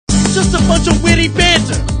It's just a bunch of witty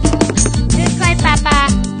banter. Good cry, Papa.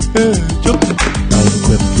 Jump. I have a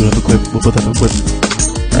quip. You have a quip. We'll both have a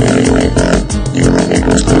quip.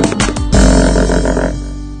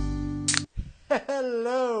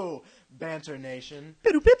 Hello, Banter Nation.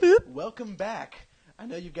 Welcome back. I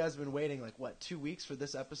know you guys have been waiting, 2 weeks for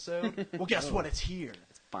this episode? Well, guess what? It's here.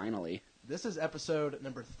 Finally. This is episode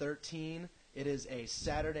number 13. It is a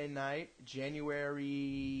Saturday night,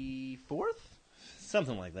 January 4th?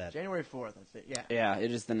 Something like that. January 4th, I think. Yeah. Yeah,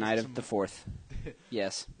 it is the night of the 4th.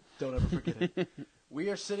 Yes. Don't ever forget it. We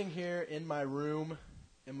are sitting here in my room.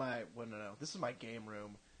 This is my game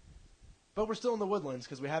room. But we're still in the Woodlands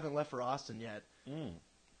because we haven't left for Austin yet.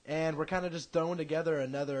 And we're kind of just throwing together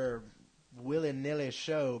another willy-nilly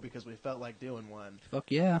show because we felt like doing one. Fuck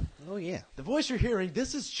yeah. Oh, yeah. The voice you're hearing,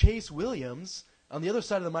 this is Chase Williams. On the other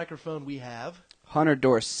side of the microphone, we have... Hunter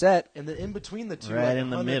Dorset. And then in between the two, right in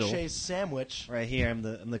the Hunter middle. Chase sandwich. Right here, I'm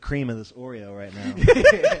the cream of this Oreo right now.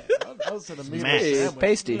 I was in a meat Max. sandwich.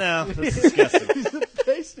 Pasty. No, that's disgusting. He's a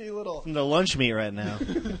pasty little... I'm the lunch meat right now.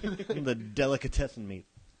 I'm the delicatessen meat.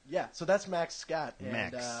 Yeah, so that's Max Scott. And,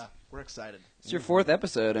 Max. we're excited. It's your 4th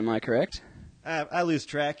episode, am I correct? I lose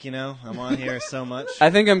track, I'm on here so much. I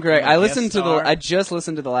think I'm correct. I'm a I listened guest to star. I just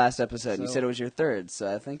listened to the last episode, and you So- said it was your 3rd,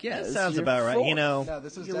 so I think, yeah. That this is sounds your about right. 4th. No,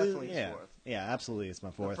 this is you definitely lose- yeah. his 4th. Yeah, absolutely, it's my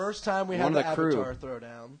The 4th. first time we One had of the the crew. Avatar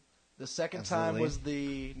throwdown. The second Absolutely. time was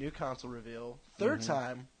the new console reveal. Third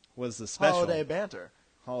time, was the special holiday banter.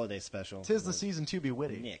 holiday special. Tis the with season to be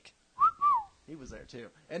witty. Nick. He was there too.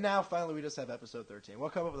 And now finally we just have episode 13. We'll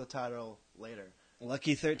come up with a title later.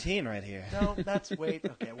 Lucky 13 right here. No, that's wait.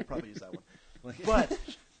 Okay, we'll probably use that one. But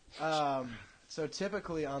so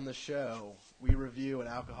typically on the show we review an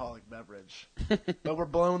alcoholic beverage, but we're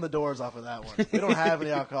blowing the doors off of that one. We don't have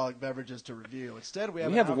any alcoholic beverages to review. Instead, we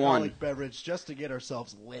have We an have alcoholic one. beverage just to get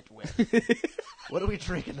ourselves lit with. What are we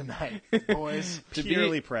drinking tonight, boys?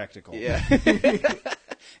 Purely practical. Yeah.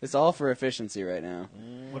 It's all for efficiency right now.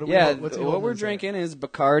 What are Yeah, what's he what holding we're in his hand? drinking is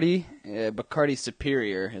Bacardi. Bacardi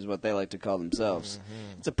Superior is what they like to call themselves.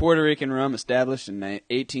 It's a Puerto Rican rum established in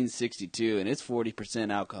 1862, and it's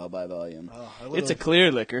 40% alcohol by volume. Oh, I It's a literally-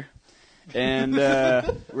 clear liquor, and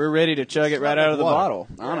we're ready to chug it right out of the water. bottle.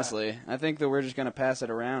 Honestly, I think that we're just gonna pass it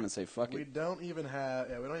around and say fuck We it. don't even have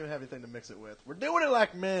anything to mix it with. We're doing it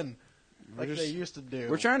like men, like they used to do.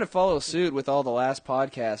 We're trying to follow suit with all the last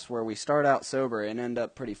podcasts where we start out sober and end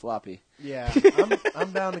up pretty floppy. Yeah,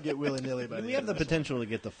 I'm down to get willy nilly by We the have end the of this potential to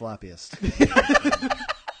get the floppiest.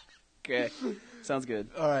 Okay, sounds good.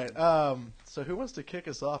 one. All right. So who wants to kick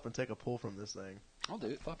us off and take a pull from this thing? I'll do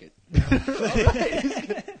it. Fuck it.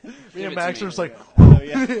 Me and it Max to are me. just like, Oh,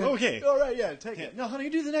 yeah. Okay. all right, yeah, take it. No, honey, you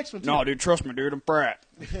do the next one, too. No, dude, trust me, dude. I'm Pratt.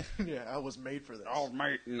 Yeah, I was made for this. Oh,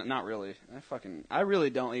 mate. Not really. I really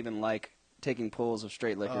don't even like taking pulls of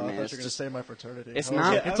straight liquor, I thought man. you were It's going to just, say my fraternity. it's I was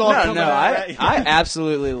not. like, it's no, all no, coming out I right. I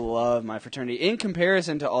absolutely love my fraternity in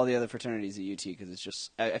comparison to all the other fraternities at UT because it's just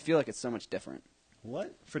I feel like it's so much different.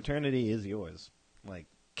 What fraternity is yours? Like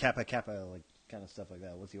Kappa, like kind of stuff like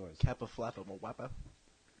that. What's yours? Kappa Flappa Mwappa.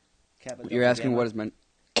 Kappa, You're Delta, asking Gamma? what is my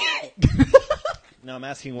No, I'm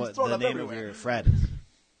asking what throwing the up name everywhere. of your frat is.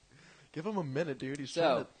 Give him a minute, dude. He's So-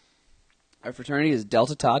 trying to... our fraternity is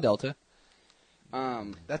Delta Tau Delta.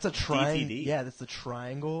 That's a triangle. DTD? Yeah, that's the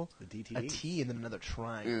triangle. The DTD? A T and then another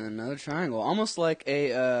triangle. And another triangle, almost like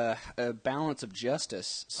a balance of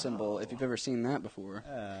justice symbol. If you've ever seen that before.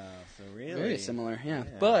 So really? Very similar, yeah. Yeah.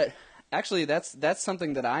 But actually, that's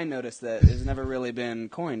something that I noticed that has never really been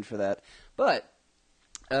coined for that. But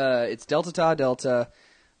it's Delta Tau Delta.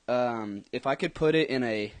 If I could put it in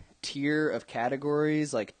a tier of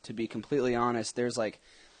categories, like to be completely honest, there's like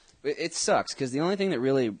it sucks because the only thing that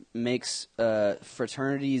really makes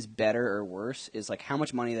fraternities better or worse is like how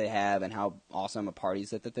much money they have and how awesome a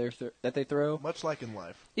parties that they throw. Much like in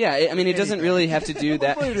life. Yeah, I mean, it doesn't really have to do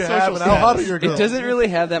that. What money do you have and how hot are your It girls? doesn't really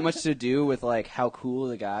have that much to do with like how cool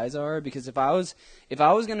the guys are because if I was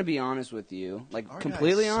going to be honest with you, like Our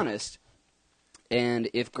completely guys suck. honest, and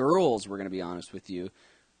if girls were going to be honest with you,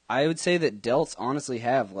 I would say that Delts honestly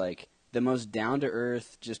have like the most down to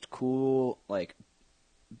earth, just cool, like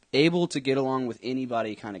able to get along with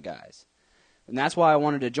anybody kind of guys. And that's why I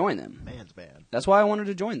wanted to join them. Man's bad. That's why I wanted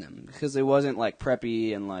to join them because it wasn't like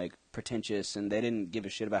preppy and like pretentious, and they didn't give a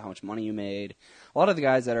shit about how much money you made. A lot of the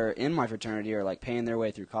guys that are in my fraternity are like paying their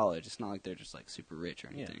way through college. It's not like they're just like super rich or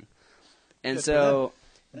anything. And Good for so,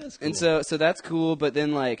 That's cool. and so that's cool. But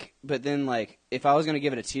then like, if I was gonna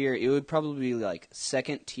give it a tier, it would probably be like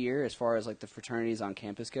second tier as far as like the fraternities on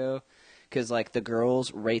campus go, because like the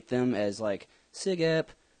girls rate them as like SIGEP,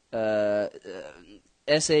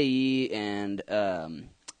 SAE, and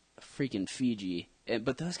freaking Fiji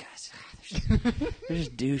but those guys, they're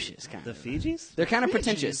just douches, kind The of. Fijis? They're kind of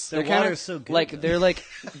pretentious. Their They're kind water's of so good, like though.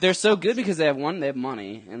 they're so good because they have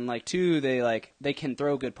money, and like two, they can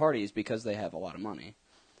throw good parties because they have a lot of money,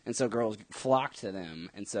 and so girls flock to them,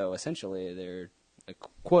 and so essentially they're a,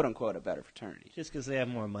 quote unquote a better fraternity. Just because they have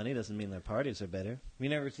more money doesn't mean their parties are better. You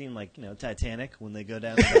never seen, like, Titanic when they go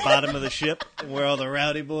down to the bottom of the ship where all the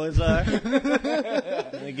rowdy boys are?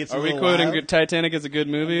 And it gets a little wild. Titanic as a good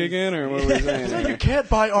movie again, or what are we saying? You can't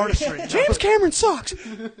buy artistry. James Cameron sucks.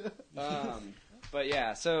 But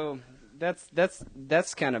yeah, so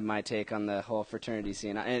that's kind of my take on the whole fraternity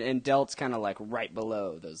scene, and Delt's kind of like right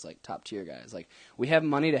below those like top tier guys. Like we have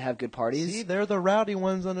money to have good parties. See, they're the rowdy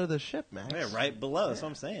ones under the ship, Max. Yeah, right below. That's what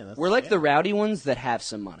I'm saying. We're like the rowdy ones that have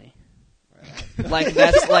some money. Like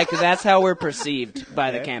that's how we're perceived by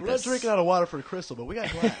the We're not campus. drinking out of Waterford Crystal, but we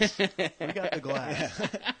got glass. We got the glass.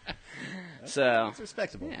 So It's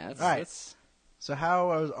respectable. yeah, All right. So how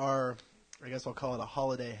was our, I guess I'll call it a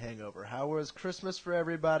holiday hangover. How was Christmas for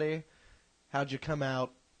everybody? How'd you come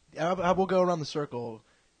out? We'll go around the circle.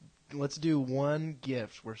 Let's do one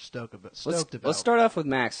gift we're stoked about. Let's start off with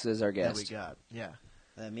Max as our that we guest. got. Yeah.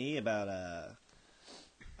 Me about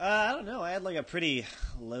I don't know. I had like a pretty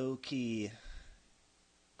low key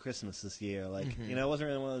Christmas this year. Like it wasn't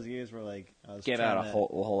really one of those years where like I was Give trying out a to-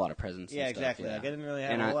 whole lot of presents. Yeah, and stuff, exactly. Yeah. Like, I didn't really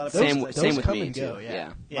have And a lot of same presents. same with come me and go, too.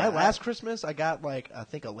 yeah. Yeah, My last Christmas, I got I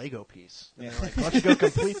think a Lego piece. And they're like, why don't you go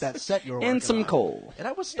complete that set you were working And some on? coal. And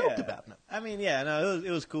I was stoked Yeah. about it. I mean, yeah, no, it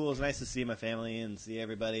was cool. It was nice to see my family and see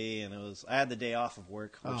everybody, and I had the day off of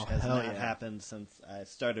work, which Oh, has hell not yeah. happened since I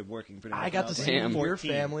started working pretty much. I got when to was, see like, Damn. your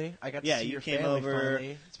 14. family. I got to Yeah, see you your came family over.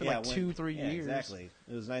 finally. It's been like when- 2-3 yeah, years. Exactly.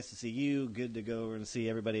 It was nice to see you. Good to go over and see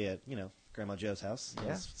everybody at Grandma Joe's house. It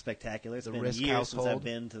Yeah. was spectacular. It's The been Risk years since household. I've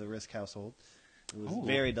been to the Risk household. It was Ooh.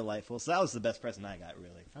 very delightful. So that was the best present I got.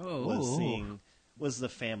 Really, was the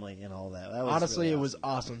family and all that. That was Honestly, really it was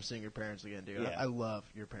awesome. awesome seeing your parents again, dude. Yeah. I love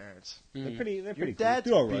your parents. They're pretty. They're Your pretty. dad's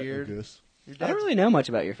cool. They're all right, beard. I guess. Your I don't dad's, really know much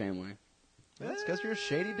about your family. That's because you're a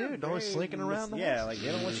shady dude. Always Very slinking around the Yeah, house. like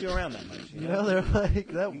they don't want you around that much. You know, they're like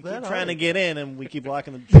that. We that keep trying to hard. get in, and we keep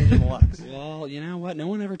changing the locks. Well, you know what? No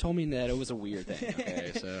one ever told me that it was a weird thing.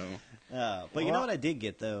 Okay, so But you know what I did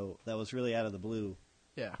get though? That was really out of the blue.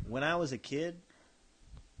 Yeah. When I was a kid,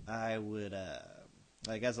 I would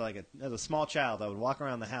as a small child, I would walk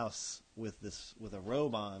around the house with a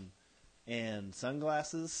robe on and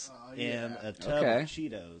sunglasses Oh, yeah. and a tub Okay. of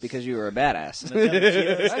Cheetos. because you were a badass. And a tub of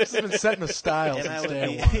Cheetos. I've just been setting the style And I since would day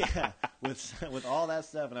be, one. yeah, with all that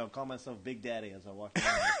stuff, and I would call myself Big Daddy as I walked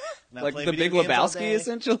around. And I'd Like play the video Big games all Lebowski, day.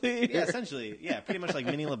 essentially. Yeah, essentially. Yeah, pretty much like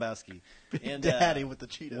Mini Lebowski. And Daddy with the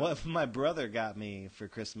Cheetos. what my brother got me for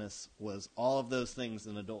Christmas was all of those things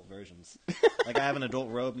in adult versions. Like I have an adult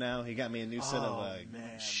robe now. He got me a new set of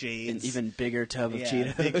man. shades. An even bigger tub of yeah,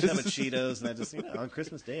 Cheetos. big tub of Cheetos, and I just on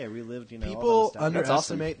Christmas Day I relived all the People nostalgia.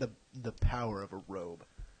 underestimate the power of a robe.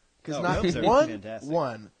 Because Oh, not robes are one,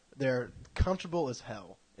 fantastic. they're comfortable as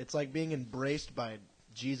hell. It's like being embraced by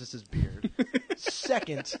Jesus' beard.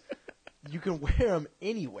 Second, you can wear them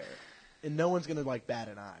anywhere, and no one's gonna bat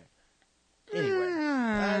an eye. Anywhere.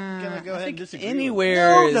 I'm gonna go ahead and disagree. with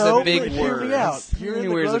Anywhere is no, a big but word. hear me out. You're in the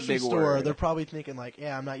Anywhere is a grocery big store. word. They're probably thinking like,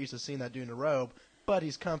 "Yeah, I'm not used to seeing that dude in a robe, but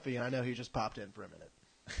he's comfy, and I know he just popped in for a minute."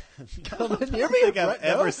 Come in, hear me, I don't think I've right?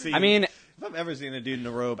 ever No? seen. I mean, if I've ever seen a dude in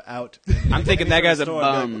a robe out, I'm thinking that guy's a store,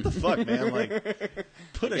 I'd be bum. like, what the fuck, man? Like,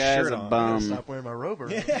 put a Guy's shirt a on. I bum. gotta stop wearing my robe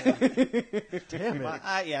around. Damn it.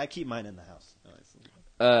 I keep mine in the house.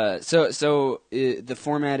 So the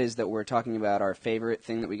format is that we're talking about our favorite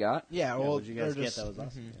thing that we got. Yeah, Yeah, well, what'd you guys they're get? just- That was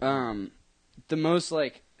awesome. The most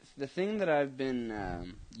the thing that I've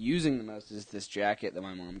been using the most is this jacket that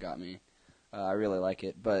my mom got me. I really like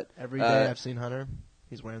it, but Every day I've seen Hunter,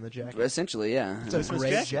 he's wearing the jacket. essentially, yeah. It's a Christmas great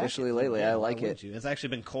jacket? jacket. Especially lately, Yeah, I why like it. wouldn't you? It's actually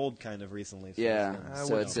been cold kind of recently. So Yeah, I so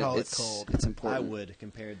wouldn't it's call it it's cold. it's important. I would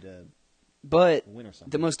compared to But winter something.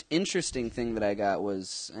 the most interesting thing that I got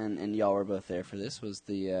was, and y'all were both there for this, was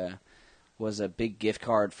was a big gift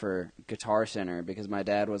card for Guitar Center, because my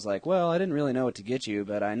dad was like, well, I didn't really know what to get you,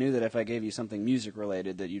 but I knew that if I gave you something music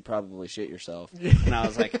related that you'd probably shit yourself. And I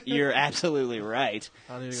was like, you're absolutely right.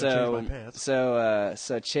 I need to go change my pants.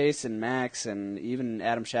 So Chase and Max and even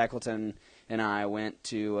Adam Shackleton and I went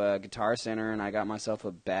to Guitar Center, and I got myself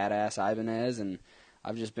a badass Ibanez, and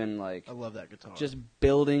I've just been like I love that guitar. just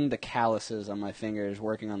building the calluses on my fingers,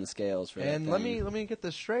 working on the scales for that and thing. let me get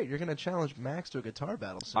this straight. You're gonna challenge Max to a guitar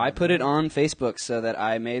battle soon. I put it on Facebook so that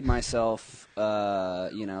I made myself,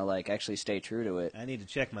 actually stay true to it. I need to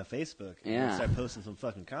check my Facebook. Yeah. And start posting some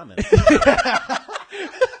fucking comments.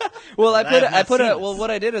 Well, I have not seen this. what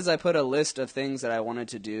I did is I put a list of things that I wanted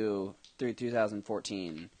to do through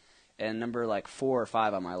 2014, and number like 4 or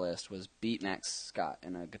 5 on my list was beat Max Scott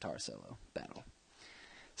in a guitar solo battle.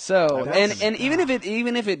 So and even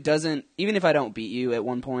if I don't beat you at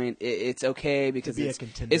one point, it's okay because To be a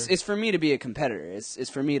contender. it's for me to be a competitor. It's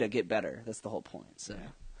for me to get better. That's the whole point. So,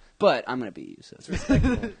 but I'm gonna beat you. So it's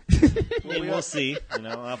respectable. We'll see.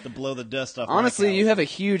 I'll have to blow the dust off. Honestly, my you have a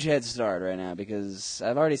huge head start right now because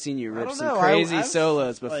I've already seen you rip don't some know. crazy I've-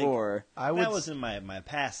 solos like, before. I would That was in my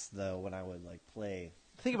past though when I would like play.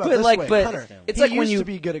 think about But, this like, way, but Hunter. it's he like when used you- to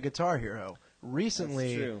be good at Guitar Hero.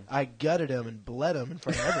 Recently, That's true. I gutted him and bled him in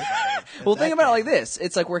front of everybody. Well, think about it like this.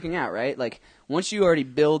 It's like working out, right? Like, once you already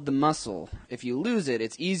build the muscle, if you lose it,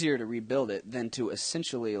 it's easier to rebuild it than to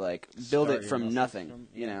essentially, like, build Start it your from muscles nothing, from-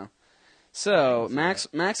 you yeah. know? So, can see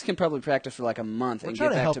Max can probably practice for like a month We're and trying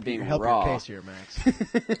get to back help to being help raw. your case here, Max.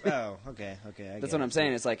 Oh, okay. I That's get what it. I'm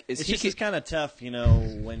saying. It's like, It's just kind of tough,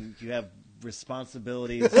 when you have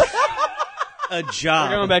responsibilities, a job.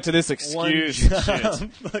 We're going back to this one excuse. job,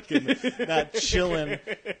 fucking not chilling,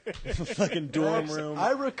 fucking dorm Max, room.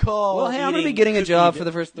 I recall. Well, hey, I'm going to be eating getting a cookie job dough- for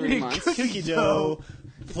the first 3 months. cookie dough,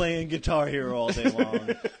 playing Guitar Hero all day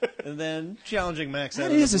long, and then challenging Max. That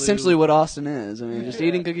out of the is blue. essentially what Austin is. I mean, just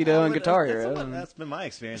eating cookie dough and Guitar Hero. That's been my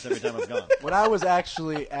experience every time I've gone. When I was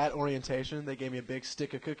actually at orientation, they gave me a big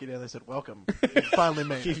stick of cookie dough. They said, "Welcome, you finally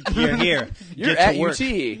made it." You're here. You're Get at to work.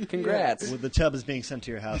 UT. Congrats. Well, the tub is being sent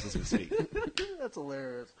to your house as we speak. That's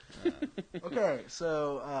hilarious. Okay,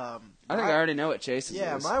 so I think I already know what Chase's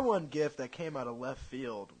yeah, is. my one gift that came out of left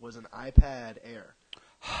field was an iPad Air.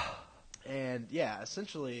 And yeah,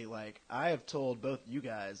 essentially, like, I have told both you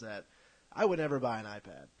guys that I would never buy an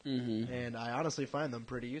iPad. Mm-hmm. And I honestly find them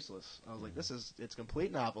pretty useless. I was like, it's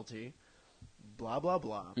complete novelty, blah, blah,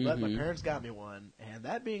 blah. But my Mhm. parents got me one, and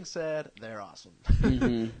that being said, they're awesome.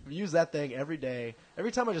 Mhm. I use that thing every day.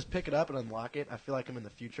 Every time I just pick it up and unlock it, I feel like I'm in the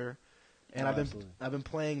future. And Oh, absolutely. I've been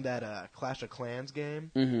playing that Clash of Clans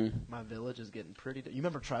game. Mm-hmm. My village is getting pretty. You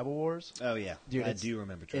remember Tribal Wars? Oh yeah, Dude, I it's- do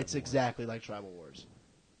remember. Tribal It's Wars. exactly like Tribal Wars,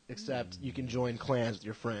 except you can join clans with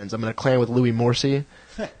your friends. I'm in a clan with Louis Morsi.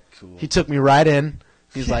 Cool. He took me right in.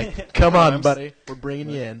 He's like, "Come on, Arms. buddy, we're bringing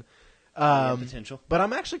you in." Yeah, potential. But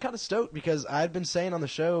I'm actually kind of stoked because I've been saying on the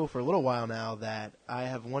show for a little while now that I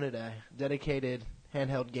have wanted a dedicated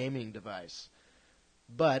handheld gaming device,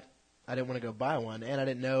 but I didn't want to go buy one, and I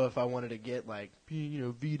didn't know if I wanted to get like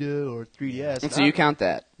Vita or 3DS. And so you count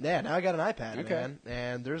that. Yeah, now I got an iPad, Okay. man,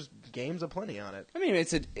 and there's games aplenty on it. I mean, I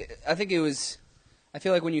think it was. I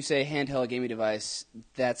feel like when you say handheld gaming device,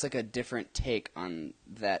 that's like a different take on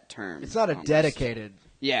that term. It's not a almost. dedicated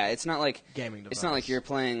Yeah, it's not like gaming device. it's not like you're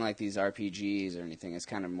playing like these RPGs or anything. It's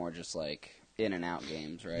kind of more just like in and out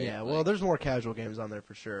games, right? Yeah, well, Like- there's more casual games on there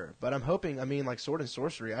for sure. But I'm hoping. I mean, like Sword and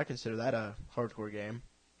Sorcery, I consider that a hardcore game.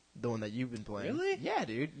 The one that you've been playing. Really? Yeah,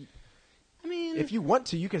 dude. I mean, If you want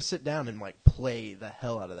to, you can sit down and like play the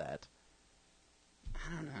hell out of that.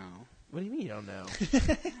 I don't know. What do you mean you don't know?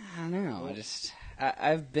 I don't know.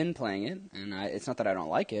 I've been playing it, and it's not that I don't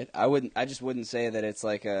like it. I just wouldn't say that it's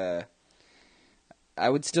like a. I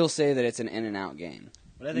would still say that it's an in and out game.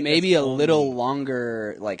 But I think Maybe that's a little only-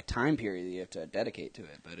 longer like time period that you have to dedicate to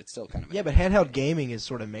it, but it's still kind of. Yeah, but handheld gaming is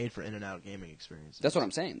sort of made for in and out gaming experiences. That's what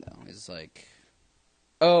I'm saying though. Is like.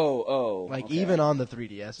 Oh. Like okay. even on the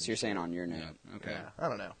 3DS. So you're saying on your note. Okay. Yeah, I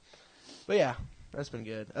don't know. But yeah, that's been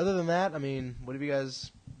good. Other than that, I mean, what have you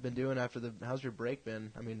guys been doing after the? How's your break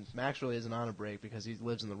been? I mean, Max really isn't on a break because he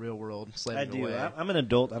lives in the real world, I slaving do. away. I'm an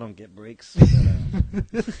adult. I don't get breaks.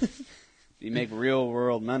 But, You make real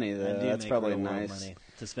world money I though. do That's make probably real world nice. money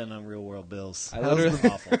to spend on real world bills. I How's literally,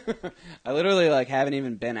 the- awful. I literally like haven't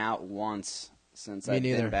even been out once since Me I've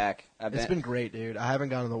neither. been back. It's been great, dude. I haven't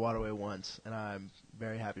gone to the waterway once, and I'm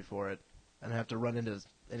very happy for it. I don't have to run into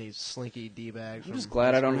any slinky d-bags. I'm from just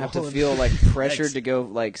glad I don't have to school. feel like pressured to go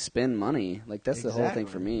like spend money. Like that's the whole thing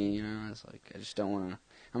Exactly. for me. You know, it's like I just don't want to.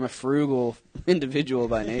 I'm a frugal individual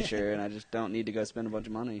by nature, and I just don't need to go spend a bunch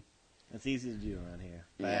of money. It's easy to do around here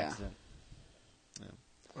by Yeah. accident.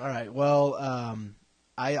 All right. Well,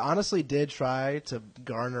 I honestly did try to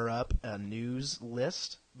garner up a news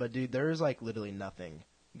list, but dude, there's like literally nothing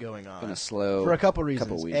going on. Been a slow for a couple reasons.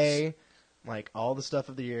 couple weeks. A, like all the stuff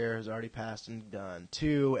of the year has already passed and done.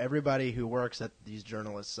 2, everybody who works at these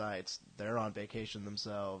journalist sites, they're on vacation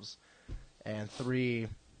themselves. And 3,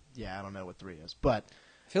 yeah, I don't know what 3 is, but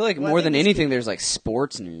I feel like Well, I more think than it's anything, there's like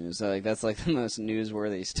sports news. Like that's like the most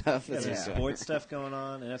newsworthy stuff. Yeah, that's there's just- sports stuff going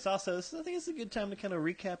on, and it's also. I think it's a good time to kind of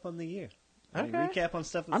recap on the year. Like, Okay. recap on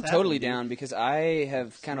stuff that's I'm totally happened, dude. down because I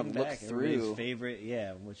have kind of Swing looked back, everybody's through. favorite.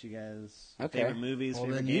 Yeah, what you guys Okay. favorite movies? Well,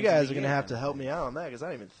 favorite then games you of guys the are gonna year have to kind of help thing. me out on that because I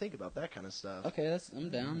didn't even think about that kind of stuff. Okay, I'm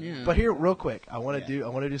down. Yeah. But here, real quick, I want to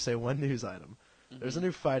Yeah. say one news item. There's a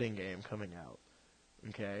new fighting game coming out.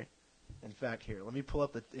 Okay. In fact, here, let me pull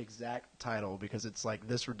up the exact title because it's like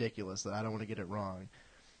this ridiculous that I don't want to get it wrong.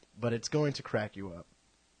 But it's going to crack you up.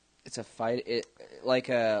 It's a fight. Is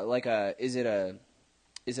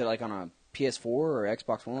it like on a PS4 or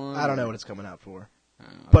Xbox One? I don't know what it's coming out for, Oh,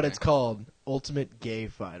 but okay. it's called Ultimate Gay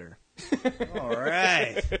Fighter, All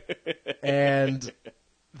right. and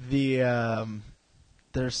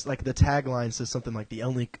there's like the tagline says something like the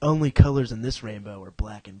only colors in this rainbow are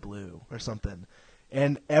black and blue or something,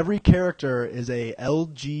 and every character is a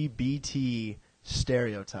LGBT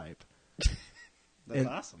stereotype. That's And-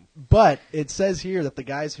 awesome. But it says here that the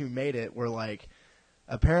guys who made it were like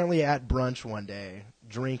apparently at brunch one day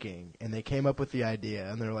drinking, and they came up with the idea,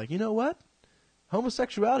 and they're like, you know what?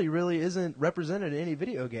 Homosexuality really isn't represented in any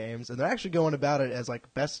video games, and they're actually going about it as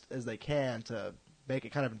like best as they can to make it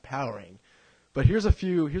kind of empowering. But here's a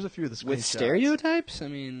few of the screenshots. With stereotypes? I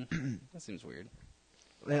mean, that seems weird.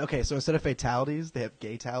 Okay, so instead of fatalities, they have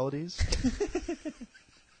gaytalities.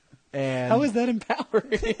 And How is that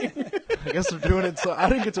empowering? I guess they're doing it. So I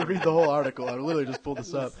didn't get to read the whole article. I literally just pulled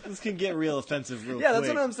this up. This can get real offensive real Yeah, quick.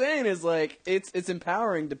 that's what I'm saying. Is like it's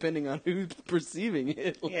empowering depending on who's perceiving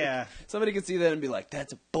it. Like, Yeah. somebody can see that and be like,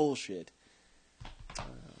 "That's bullshit."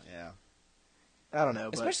 Yeah. I don't know,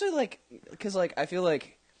 but Especially like because like I feel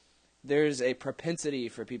like there's a propensity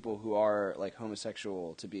for people who are like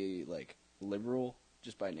homosexual to be like liberal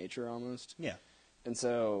just by nature almost, Yeah. and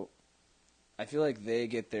so I feel like they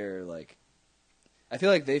get their like I feel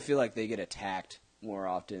like they feel like they get attacked more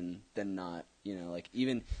often than not. You know, like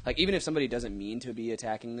even if somebody doesn't mean to be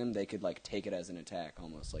attacking them, they could like take it as an attack,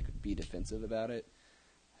 almost like be defensive about it.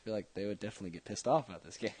 I feel like they would definitely get pissed off about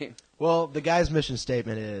this game. well, the guy's mission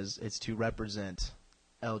statement is it's to represent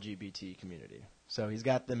LGBT community. So he's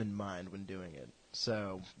got them in mind when doing it.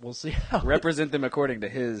 So we'll see how. Represent them according to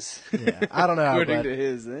his Yeah, I don't know how, according but to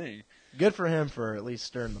his thing. good for him for at least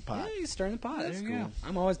stirring the pot. Yeah, he's stirring the pot. That's There you cool. go.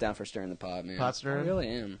 I'm always down for stirring the pot, man. Pot stirring? I really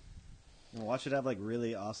am. And watch it have like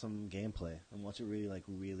really awesome gameplay, and watch it really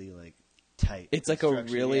like tight. It's like a structured.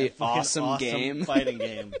 really Yeah, fucking awesome game. fighting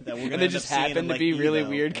game that we're gonna And they end just up seeing happen in, to like, be really Evo.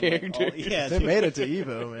 weird And, like, characters. yeah, They dude. made it to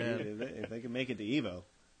Evo, Dude, man. if they can make it to Evo,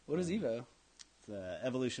 What is Evo? it's the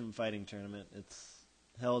Evolution Fighting Tournament. It's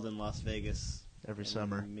held in Las Vegas Every in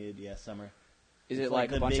summer. summer. Is It's it like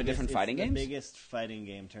the a bunch of biggest- different it's fighting the games? biggest fighting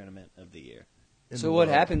game tournament of the year. In So the what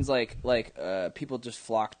world. happens? Like people just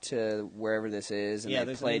flock to wherever this is and they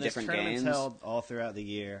there's play there's different tournaments games. held all throughout the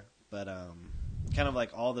year, but kind of like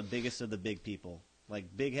all the biggest of the big people. Like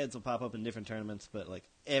big heads will pop up in different tournaments, but like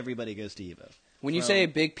everybody goes to Evo. When you From say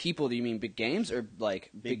big people, do you mean big games or like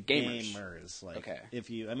big gamers? Like Okay.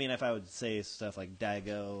 if I would say stuff like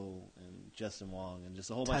Daigo and Justin Wong and just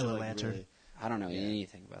a whole bunch Tyler of like Lantern. really, I don't know Yeah.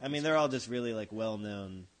 anything about. I mean this. they're all just really like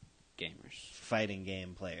well-known gamers. fighting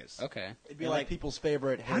game players. Okay. It'd be And, like like, people's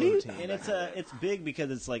favorite how Halo do you- team. And it's big because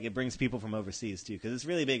it's like it brings people from overseas too, because it's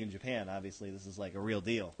really big in Japan. Obviously, this is like a real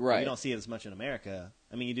deal. Right. You don't see it as much in America.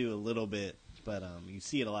 I mean, you do a little bit, but you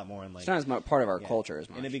see it a lot more in like. It's not as much part of our yeah. culture as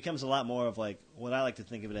much. And it becomes a lot more of like what I like to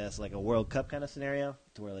think of it as like a World Cup kind of scenario,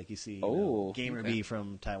 to where like you see Oh, Gamer okay. B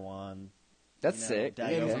from Taiwan, That's you know, sick.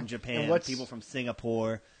 Daigo Okay. from Japan, And what's- people from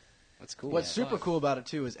Singapore. That's cool. What's Yeah. super cool about it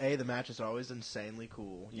too is the matches are always insanely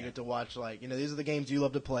cool. You Yeah. get to watch like these are the games you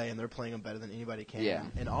love to play, and they're playing them better than anybody can. Yeah.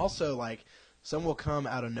 And also like some will come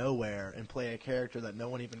out of nowhere and play a character that no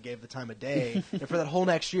one even gave the time of day, and for that whole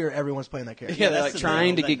next year, everyone's playing that character. Yeah, they're, that's like, the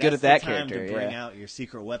trying deal. to get good That's at that the time character, To bring yeah. out your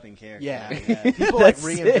secret weapon character. Yeah. People like That's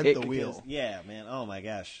reinvent sick. the wheel. Because- yeah, man. Oh my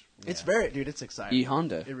gosh. It's Yeah. very, dude. It's exciting. E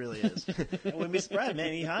Honda. It really is. I wouldn't be surprised,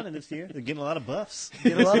 man. E Honda this year, they're getting a lot of buffs.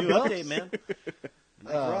 Getting a lot of New buffs. update, man.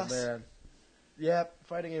 Mike Oh Ross. man. Yeah,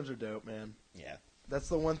 fighting games are dope, man. Yeah. That's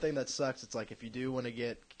the one thing that sucks. It's like if you do want to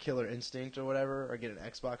get Killer Instinct or whatever, or get an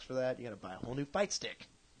Xbox for that, you got to buy a whole new fight stick.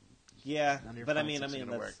 Yeah, None of your but I phone mean, sticks are that's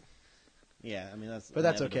gonna work. yeah. I mean, that's But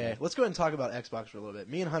that's okay. inevitable. Let's go ahead and talk about Xbox for a little bit.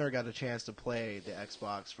 Me and Hunter got a chance to play the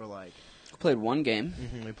Xbox for like Played one game.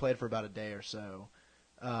 we played for about a day or so.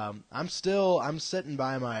 I'm sitting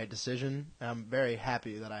by my decision. I'm very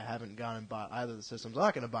happy that I haven't gone and bought either of the systems. I'm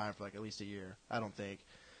not going to buy them for like at least a year. I don't think.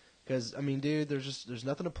 Because I mean, dude, there's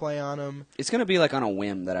nothing to play on them. It's gonna be like on a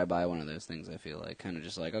whim that I buy one of those things. I feel like kind of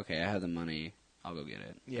just like okay, I have the money, I'll go get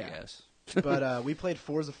it. Yeah. I guess. But we played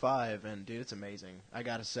Forza 5, and dude, it's amazing. I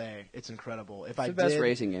gotta say, it's incredible. If It's I the best did,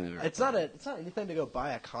 racing game ever. it's not anything to go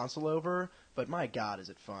buy a console over, but my God, is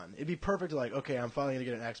it fun? It'd be perfect to like, okay, I'm finally gonna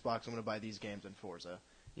get an Xbox. I'm gonna buy these games in Forza.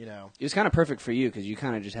 You know, It was kind of perfect for you because you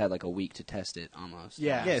kind of just had like a week to test it almost.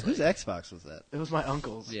 Yeah. Yeah, whose Xbox was that? it was my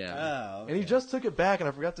uncle's. Yeah. Oh, And he just took it back, and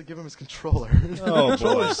I forgot to give him his controller. Oh, the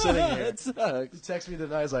controller's boy. sitting here. That sucks. He texted me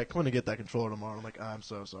tonight. He's like, "I'm gonna get that controller tomorrow." I'm like, "I'm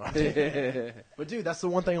so sorry." But dude, that's the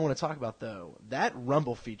one thing I want to talk about though. That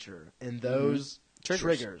rumble feature and those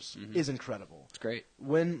triggers is incredible. It's great.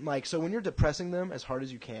 When when you're depressing them as hard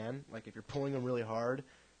as you can, like if you're pulling them really hard,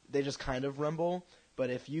 they just kind of rumble. But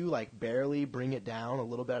if you like barely bring it down a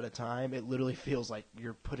little bit at a time, it literally feels like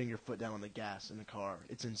you're putting your foot down on the gas in the car.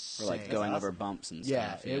 It's Or insane. like going over bumps and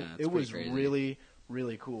Yeah, stuff. it it's was pretty crazy. really,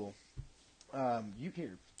 really cool.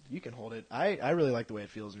 You can hold it. I really like the way it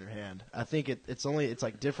feels in your hand. I think it's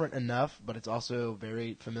like different enough, but it's also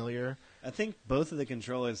very familiar. I think both of the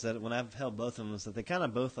controllers that when I've held both of them is that they kind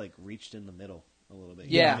of both like reached in the middle a little bit.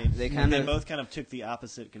 You know Yeah, what I mean? they kind They of. both kind of took the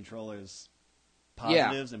opposite controllers Yeah.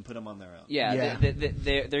 positives and put them on their own. Yeah,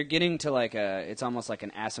 Yeah. they're getting to like it's almost like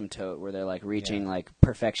an asymptote where they're like reaching like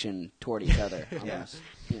perfection toward each other almost.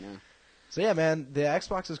 You know. So yeah, man, the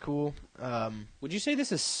Xbox is cool. Would you say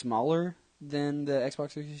this is smaller than the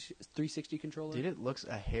Xbox 360 controller? Dude, it looks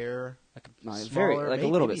a hair Like, smaller, like a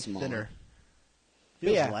little maybe bit smaller. thinner.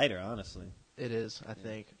 Feels Yeah. lighter, honestly. It is, I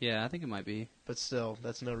think, Yeah, I think it might be. but still,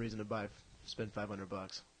 that's no reason to spend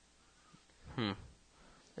 $500. Hmm.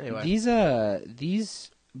 Anyway, These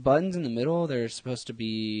buttons in the middle, they're supposed to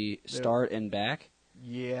be start and back.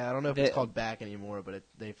 yeah, I don't know if They- it's called back anymore, but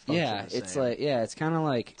they function Yeah, the it's same. like it's kind of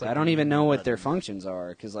like, like I don't a even know what their button. functions are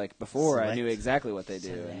because like before I knew Select. exactly what they do,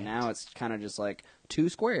 Select. and now it's kind of just like 2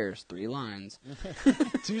 squares, 3 lines.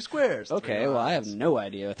 2 squares. 3 Okay, well I have lines. no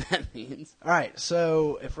idea what that means. All right,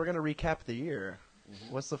 so if we're gonna recap the year,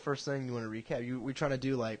 what's the first thing you want to recap? We trying to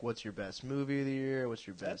do like, what's your best movie of the year? What's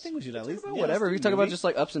your I best think we should at least yeah, Whatever. let's We do talk about movie. just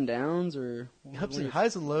like ups and downs or ups and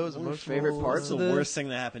highs and lows, one of your emotional favorite parts What's the of this? worst thing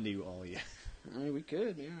that happened to you all year? I mean, we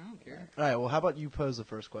could. Yeah, I don't care. All right, well, how about you pose the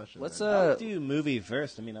first question? Let's then? I'll do movie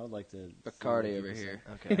first. I mean, I would like to. Bacardi over here.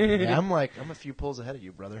 Okay. Yeah, I'm a few pulls ahead of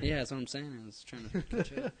you, brother. Yeah, that's what I'm saying. I was trying to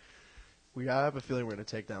catch up. I have a feeling we're gonna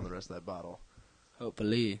take down the rest of that bottle.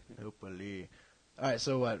 Hopefully. Hopefully. All right,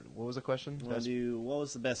 so what was the question? What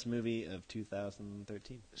was the best movie of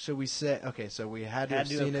 2013? Should we say? Okay, so we had to have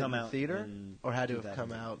Had to seen have it come in the out theater, in or had to have come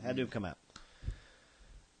 2013. out. Had to have come out.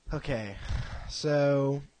 Okay,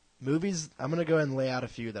 so movies. I'm gonna go ahead and lay out a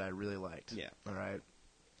few that I really liked. Yeah. All right.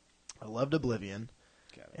 I loved Oblivion,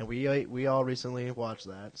 Got it. and we all recently watched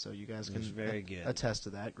that, so you guys It can was very good. attest to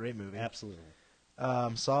that. Great movie. Absolutely.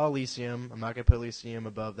 Saw Elysium. I'm not gonna put Elysium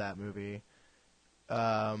above that movie.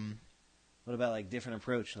 What about like different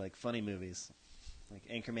approach, like funny movies, like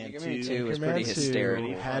Anchorman Anchorman 2? 2 was Anchorman pretty 2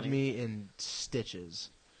 hysterical. had me in stitches.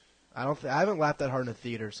 I haven't laughed that hard in a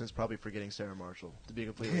theater since probably Forgetting Sarah Marshall. To be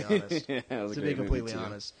completely honest. Yeah, that was a To be great movie, completely too.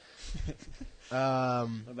 honest.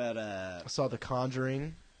 What about I saw The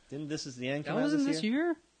Conjuring, Didn't This Is the End That come out wasn't this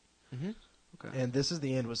year? Okay. and This Is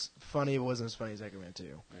the End was funny. It wasn't as funny as Anchorman 2.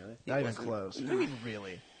 Really? Not even close. I mean,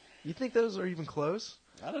 really? You think those are even close?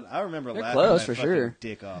 I remember They're laughing close, my for fucking sure.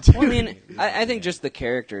 dick off. Well, I mean, I think just the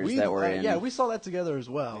characters that were in. Yeah, we saw that together as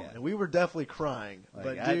well, Yeah. and we were definitely crying. Like,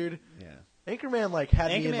 but I- dude, yeah. Anchorman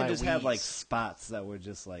had me in my Anchorman just had like weeds. spots that were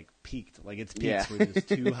just like peaked, like its peaks Yeah. were just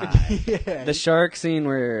too high. Yeah. The shark scene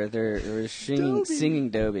where they're singing, Dobby. singing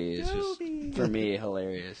Dobby is Dobby. just, for me,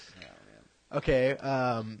 hilarious. Okay,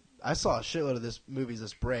 I saw a shitload of movies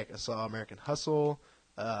this break. I saw American Hustle,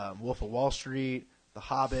 Wolf of Wall Street, The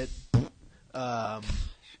Hobbit,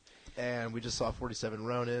 and we just saw 47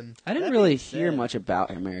 Ronin. I didn't That really being hear said- much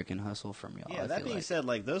about American Hustle from y'all. Yeah, I that feel being like. said,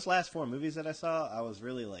 like those last 4 movies that I saw, I was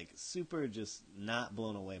really like super just not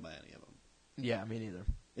blown away by any of them. Yeah, me neither.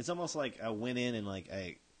 It's almost like I went in and like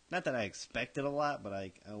not that I expected a lot, but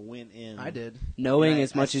I went in. I did. knowing I-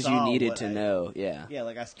 as much I as you saw needed what to I- know, yeah. Yeah,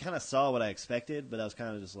 like I kind of saw what I expected, but I was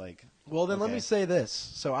kind of just like, Well, then let Okay. me say this.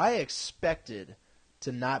 So I expected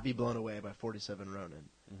to not be blown away by 47 Ronin.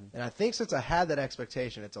 And I think since I had that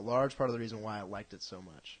expectation, it's a large part of the reason why I liked it so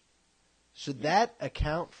much. Should that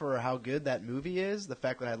account for how good that movie is, the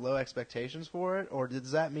fact that I had low expectations for it, or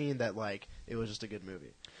does that mean that like it was just a good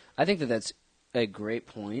movie? I think that that's a great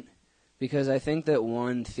point because I think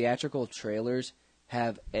that theatrical trailers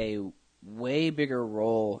have a way bigger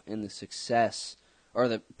role in the success or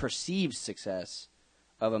the perceived success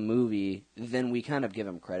of a movie than we kind of give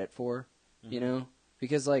them credit for, you know?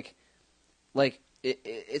 Because like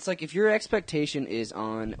it's like if your expectation is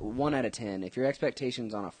on 1 out of 10, if your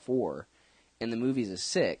expectation's on a 4 and the movie's a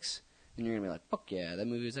 6, then you're gonna be like, fuck yeah, that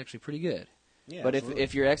movie was actually pretty good. Yeah, But absolutely.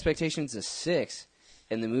 if your expectation's a 6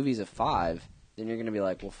 and the movie's a 5, then you're gonna be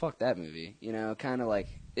like, well, fuck that movie. You know, kind of like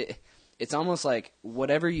it's almost like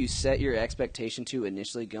whatever you set your expectation to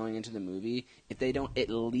initially going into the movie, if they don't at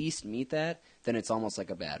least meet that, then it's almost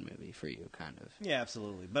like a bad movie for you, kind of. Yeah,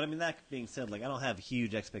 absolutely. But I mean, that being said, like I don't have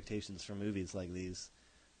huge expectations for movies like these,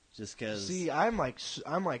 just because. See, I'm like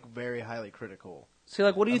very highly critical. So,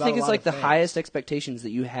 like, what do you About think a is lot like of the things. highest expectations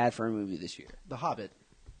that you had for a movie this year? The Hobbit,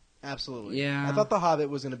 absolutely. Yeah. I thought The Hobbit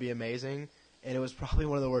was going to be amazing, and it was probably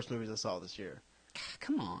one of the worst movies I saw this year.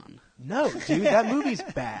 Come on. No, dude, that movie's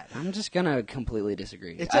bad. I'm just gonna completely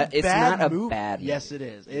disagree. It's a it's bad not movie. a bad movie. Yes, it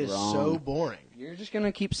is. It is Wrong. so boring. You're just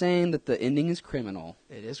gonna keep saying that the ending is criminal,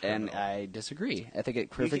 It is and criminal. I disagree. I think it You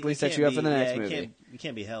perfectly can't sets you up be- for the next yeah, movie. You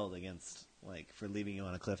can't be held against like for leaving you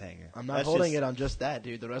on a cliffhanger. I'm not That's holding just- it on just that,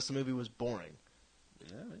 dude. The rest of the movie was boring.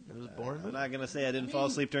 Yeah, It was a boring I'm movie. not gonna say I didn't fall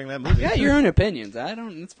asleep during that movie. Yeah, your own opinions. I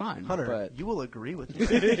don't. It's fine. Hunter, but you will agree with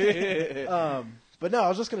me. But no, I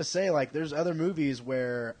was just gonna say, like, there's other movies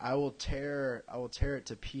where I will tear it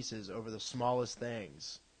to pieces over the smallest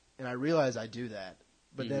things, and I realize I do that.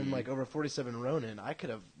 But then, like, over 47 Ronin, I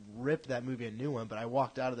could have ripped that movie a new one, but I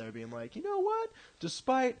walked out of there being like, you know what?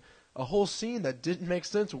 Despite a whole scene that didn't make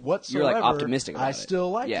sense whatsoever, optimistic about I it.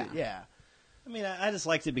 still liked Yeah. it. Yeah. I mean, I just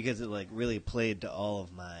liked it because it like really played to all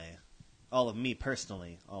of me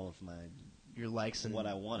personally, all of my Your likes and what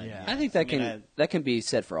I wanted. Yeah. I think that I mean, that can be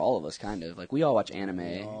said for all of us, kind of. Like we all watch anime,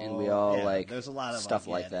 and we all yeah, like there's a lot of stuff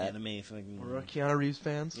like that. Anime, fucking, We're all Keanu Reeves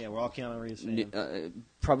fans. yeah, we're all Keanu Reeves fans.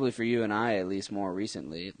 Probably for you and I, at least more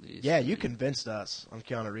recently, at least. Yeah, you convinced us on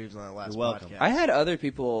Keanu Reeves on that last You're welcome. podcast. I had other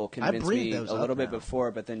people convince bring me those a up little bit now.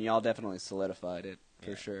 before, but then y'all definitely solidified it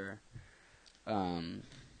for Yeah. sure.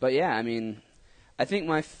 But yeah, I mean, I think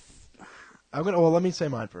let me say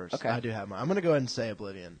mine first. Okay. I do have mine. I'm gonna go ahead and say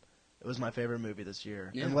Oblivion. It was my favorite movie this year.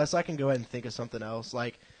 Yeah. Unless I can go ahead and think of something else,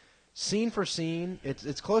 like scene for scene,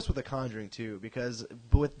 it's close with The Conjuring too, because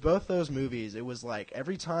with both those movies, it was like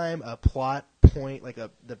every time a plot point, like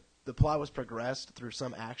the plot was progressed through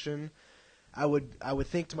some action, I would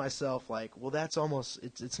think to myself like, well, that's almost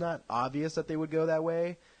it's not obvious that they would go that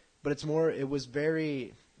way, but it's more. It was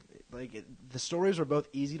very like the stories were both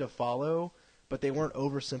easy to follow, but they weren't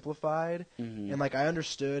oversimplified. Mhm. And like I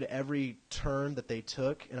understood every turn that they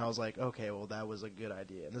took, and I was like, okay, well that was a good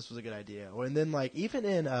idea, and this was a good idea. And then like even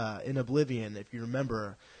in Oblivion, if you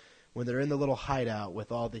remember, when they're in the little hideout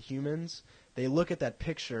with all the humans, they look at that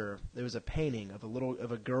picture. There was a painting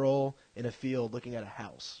of a girl in a field looking at a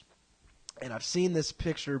house, and I've seen this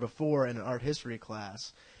picture before in an art history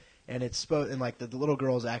class. And and like the little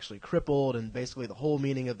girl is actually crippled, and basically the whole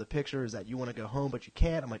meaning of the picture is that you want to go home but you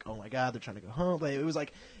can't. I'm like, oh my god, they're trying to go home. Like, it was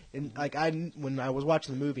like, and like when I was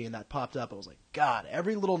watching the movie and that popped up, I was like, God,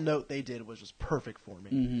 every little note they did was just perfect for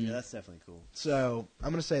me. Yeah, that's definitely cool. So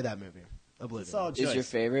I'm gonna say that movie, Oblivion. Solid is your choice.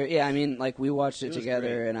 favorite. Yeah, I mean, like we watched it was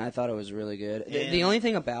together, great. and I thought it was really good. The And- only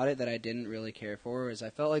thing about it that I didn't really care for is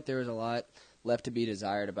I felt like there was a lot left to be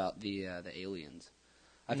desired about the aliens.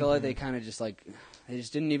 I felt like they kind of just like they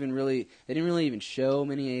just didn't really even show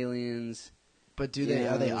many aliens. But do Yeah, they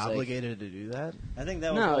are they it was like- obligated to do that? I think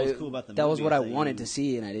that was No, what was cool about the movie. that was what I is that wanted you- to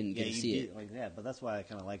see, and I didn't Yeah, get to you see did, it. like that, but that's why I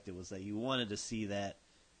kind of liked it was that you wanted to see that,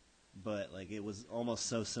 but like it was almost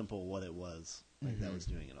so simple what it was like that was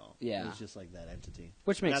doing it all. Yeah. it was just like that entity.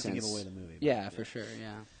 Which makes Not sense. to give away the movie. But, Yeah, for sure.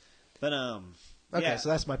 Yeah. But Okay, yeah. so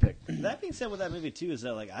that's my pick. That being said, with that movie too, is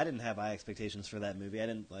that like I didn't have high expectations for that movie. I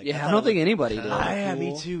didn't like. Yeah, I thought don't it think looked anybody kinda did. Yeah, me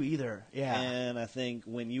cool. too. Either. Yeah. And I think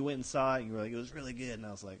when you went and saw it, you were like, it was really good, and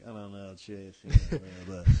I was like, I don't know, shit.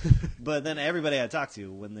 But then everybody I talked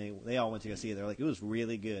to, when they all went to go see it, they're like, it was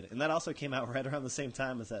really good. And that also came out right around the same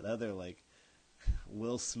time as that other like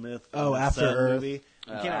Will Smith After Son Earth. movie. It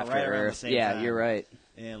Oh, came out After right around the Earth. same Yeah, time. you're right.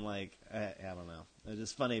 And like I don't know, it's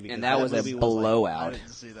just funny because And that was a movie blowout. I didn't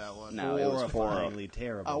see that one. No, it was horrible. horrifyingly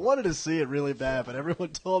terrible. I wanted to see it really bad, but everyone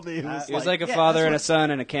told me it was It was like a yeah, father that's and a what-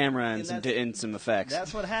 son and a camera and and some effects.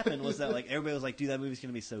 That's what happened was that like everybody was like, dude, that movie's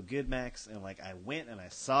gonna be so good, Max. And like I went and I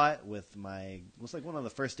saw it with it was like one of the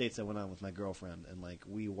first dates I went on with my girlfriend, and like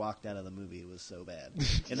we walked out of the movie. It was so bad.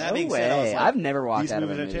 And that No being said, I was way. like, I've never walked these out of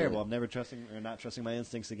movies a are movie. terrible. I'm never not trusting my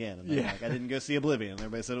instincts again. And then, Yeah. like I didn't go see Oblivion.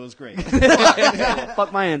 Everybody said it was great.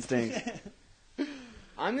 Fuck my instincts.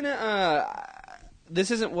 I'm gonna. This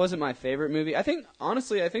wasn't my favorite movie. I think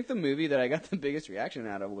the movie that I got the biggest reaction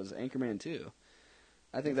out of was Anchorman 2.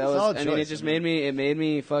 I think that That's a was. solid I mean, it choice. just I mean- made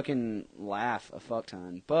me fucking laugh a fuck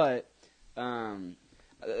ton. But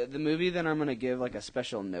the movie that I'm gonna give like a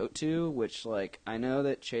special note to, which like I know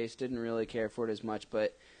that Chase didn't really care for it as much,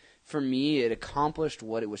 but for me, it accomplished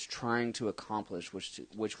what it was trying to accomplish,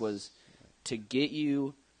 which was to get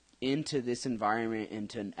you into this environment and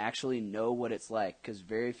to actually know what it's like, because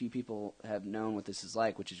very few people have known what this is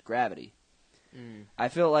like, which is gravity. I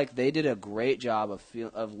feel like they did a great job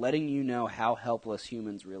of letting you know how helpless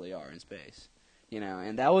humans really are in space.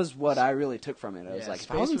 And that was what I really took from it. I was like,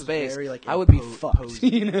 if I was in space, I would be fucked.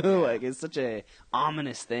 Like it's such a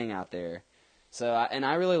ominous thing out there. So,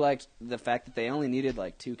 I really liked the fact that they only needed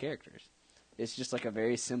like 2 characters. It's just like a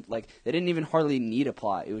very simple, like they didn't even hardly need a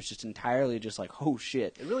plot. It was just entirely just like, oh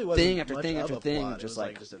shit, It really wasn't thing after much thing of after a thing, plot. It just was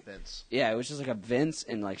like just events. Yeah, it was just like events,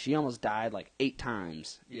 and like she almost died like 8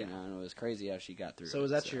 times. Yeah. And it was crazy how she got through. So it,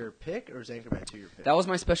 is that your pick, or is Anchorman 2 your pick? That was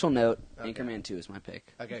my special note. Okay. Anchorman 2 is my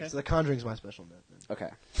pick. Okay, so The Conjuring's my special note. Then.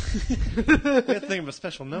 Okay. We have to think of a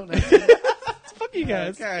special note now. Fuck you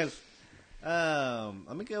guys. Guys. I'm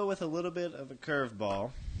gonna go with a little bit of a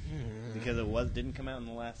curveball because it didn't come out in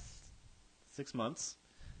the last 6 months,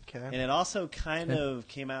 Okay. and it also kind of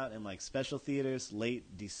came out in like special theaters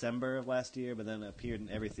late December of last year, but then appeared in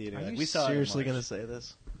every theater. Are Like, you we saw seriously it in going March. to say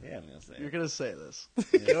this? Yeah, I'm gonna say. You're It. going to say this?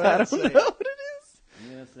 Yeah. I don't know what it is. I'm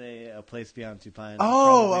gonna say A Place Beyond Two Pines.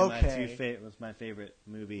 Oh, Probably okay. was my favorite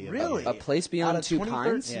movie. of Really? the A year. Place Out Beyond of Two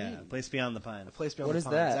Pines? 2013. Yeah, A Place Beyond the Pines. A Place Beyond What the is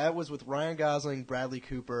Pines. that? That was with Ryan Gosling, Bradley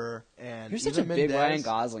Cooper, and You're such Eva a big Mendes. Ryan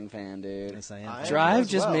Gosling fan, dude. Yes, I am. I am. Drive as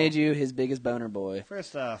just well. made you his biggest boner boy.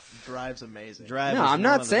 First off, Drive's amazing. Drive. No, is I'm one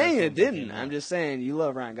not of the best saying it films that didn't. came out. I'm just saying you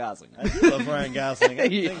love Ryan Gosling. I do love Ryan Gosling. I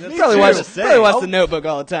You think that's probably true watch, to say. probably watch The Notebook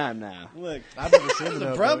all the time now. Look, I've never seen the The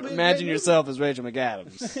Notebook. problem- Imagine yourself as Rachel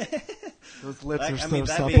McAdams. Those lips like, are I so mean,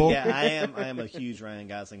 that being, supple. yeah, I am a huge Ryan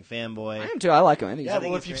Gosling fanboy. I am too. I like him. I think Yeah, he's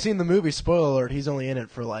well, it's if you've great. seen the movie, spoiler alert, he's only in it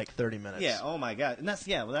for like 30 minutes. Yeah, oh my god, and that's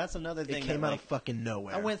another thing it came that, out like, of fucking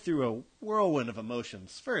nowhere. I went through a whirlwind of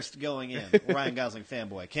emotions. First, going in, Ryan Gosling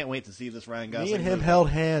fanboy. Can't wait to see this Ryan Gosling. Me and him movie. held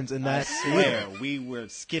hands in I that swear, we were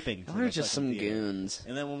skipping. to We're the just fucking some theater. goons.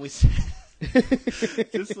 And then when we just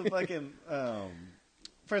the fucking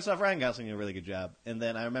first off, Ryan Gosling did a really good job. And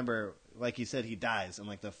then I remember, like you said, he dies in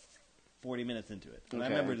like the 40 minutes into it. And I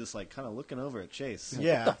Okay. remember just like kind of looking over at Chase.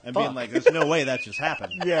 Yeah. And being like, there's no way that just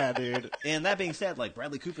happened. Yeah, dude. And that being said, like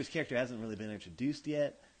Bradley Cooper's character hasn't really been introduced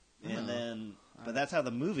yet. And then, but that's how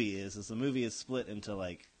the movie is the movie is split into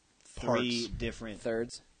like 3 Parts. different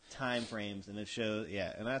Thirds. time frames, and it shows,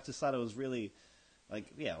 yeah. And I just thought it was really, like,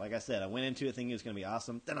 yeah, like I said, I went into it thinking it was going to be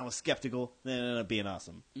awesome. Then I was skeptical. Then it ended up being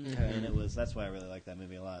awesome. And that's why I really like that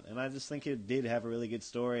movie a lot. And I just think it did have a really good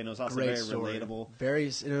story, and it was also Great very story.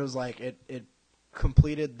 relatable. And it was like it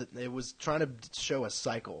completed. It was trying to show a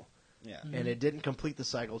cycle, Yeah. and it didn't complete the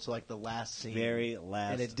cycle to like the last scene. Very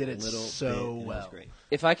last, And it did it little so bit, and it was well. great.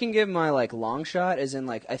 If I can give my like long shot, as in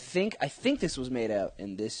like I think this was made out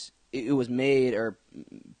in this. It was made or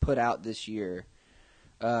put out this year.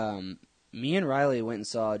 Me and Riley went and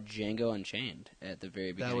saw Django Unchained at the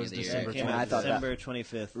very beginning was of the December year, Came and out I thought December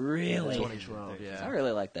 25th. Really? 2012, yeah. I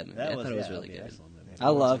really liked that movie. That I was, thought it was yeah, really that good. was an excellent movie. I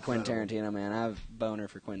love incredible. Quentin Tarantino, man. I have boner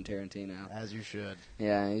for Quentin Tarantino. As you should.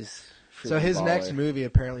 Yeah, he's So his freaking next baller. movie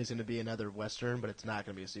apparently is going to be another Western, but it's not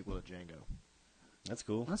going to be a sequel to Django. That's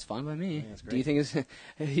cool. That's fine by me. Yeah, that's Do you great. think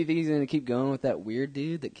he's gonna keep going with that weird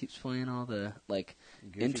dude that keeps playing all the like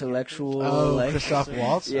Goofy intellectual? Oh, like, Christoph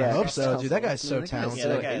Waltz? Yeah, I hope Christoph so, dude. That guy's Waltz. so Man, that guy's talented. Yeah,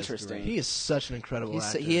 that so guy is interesting. great. He is such an incredible He's,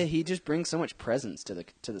 actor. he just brings so much presence to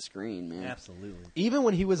the screen, man. Absolutely. Even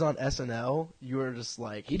when he was on SNL, you were just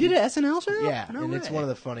like... He did an SNL show. Yeah, no and way. it's one of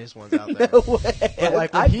the funniest ones out there. No way. But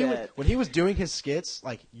like I bet. when he was doing his skits,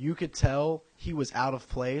 like you could tell he was out of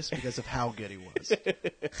place because of how good he was.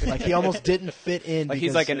 Like he almost didn't fit in. Like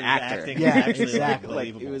he's because- like an His actor. acting Yeah, was actually exactly. Like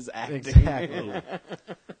he unbelievable. was acting. Exactly.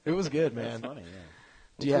 It was good, That's man. funny, yeah.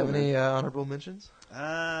 Do you have Cool, any honorable mentions?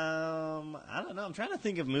 I don't know. I'm trying to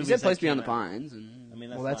think of movies. He's at that Place Beyond the came out. Pines. And I mean,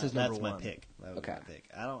 Well, that's his number my one. pick. That was Okay. my pick.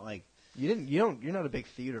 I don't like. You're not a big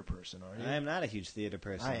theater person, are you? I am not a huge theater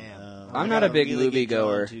person. I am. I'm I not a gotta big really movie get drawn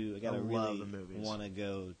goer. to- I gotta I love really the movies. want to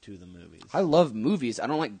go to the movies. I love movies. I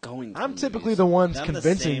don't like going. To I'm the typically movies. the ones I'm the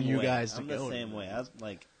convincing same you way. guys to I'm go. the same way. I was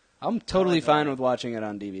like, I'm totally like fine that. with watching it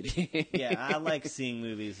on DVD. yeah, I like seeing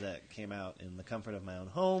movies that came out in the comfort of my own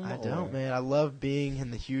home. I or- don't, man. I love being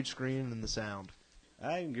in the huge screen and the sound.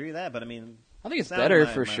 I agree with that, but I mean, I think it's sound better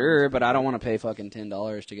my- for my- sure, but I don't want to pay fucking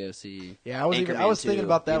 $10 to go see. Yeah, I was Anchorman thinking 2,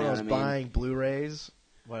 about that you when I know was what I mean? buying Blu-rays.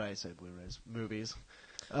 What did I say? Blu-rays, movies.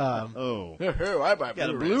 oh, I buy got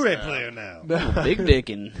a Blu-rays Blu-ray now. player now. No. Big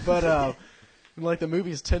dickin'. But like the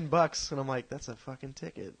movie's $10, and I'm like, that's a fucking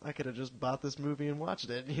ticket. I could have just bought this movie and watched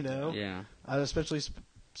it. You know? Yeah. I especially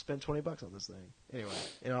spent $20 on this thing. Anyway,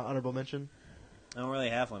 honorable mention. I don't really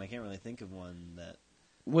have one. I can't really think of one that.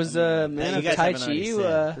 Was I mean, Man you of guys Tai haven't already Chi?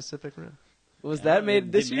 said. Pacific Rim. Was that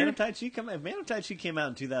made this did year? Man of Tai Chi come out? Man of Tai Chi came out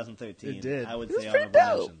in 2013. It did. I would It was say pretty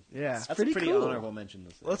honorable dope. mention. Yeah. That's pretty a pretty cool. honorable mention.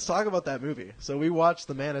 This Let's talk about that movie. So we watched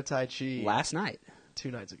The Man of Tai Chi Last night.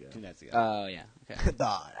 2 nights ago. 2 nights ago. Oh, yeah. Okay.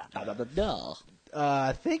 Duh.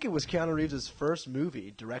 I think it was Keanu Reeves' first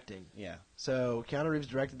movie directing. Yeah. So Keanu Reeves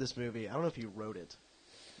directed this movie. I don't know if he wrote it.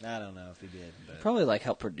 I don't know if he did, but Probably like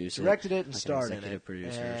help produce it. Directed it and Like an starred in executive it.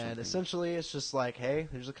 producer or And something. essentially, it's just like, hey,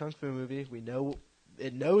 here's a kung fu movie. We know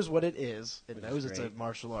it knows what it is. It Which is knows it's a great.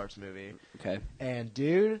 martial arts movie. Okay. And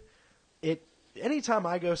dude, anytime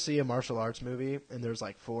I go see a martial arts movie and there's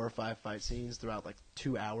like 4 or 5 fight scenes throughout like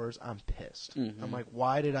 2 hours, I'm pissed. Mhm. I'm like,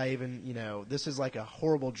 why did I even, this is like a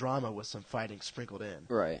horrible drama with some fighting sprinkled in.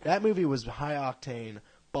 Right. That movie was high octane,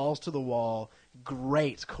 balls to the wall,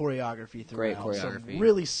 great choreography throughout. Great Some choreography.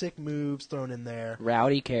 really sick moves thrown in there.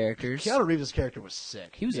 Rowdy characters. Keanu Reeves' character was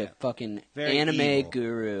sick. He was Yeah. a fucking Very anime evil.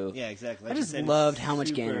 guru. yeah, exactly. I Like you just said, loved it's how much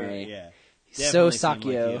super- Ganrei. Yeah. He's so Definitely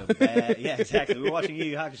seemed like Sakyo. he had a bad- yeah, exactly. We were watching Yu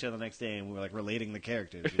Yu Hakusho the next day, and we were like relating the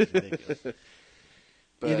characters. It was ridiculous.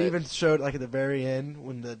 But- It even showed like at the very end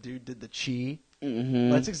when the dude did the chi.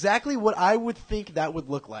 Mm-hmm. That's exactly what I would think that would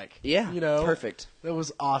look like. Yeah. Perfect. That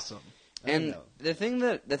was awesome. I And know. the thing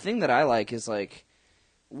that I like is like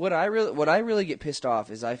what I really get pissed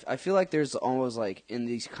off is I feel like there's almost like in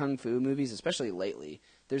these kung fu movies, especially lately,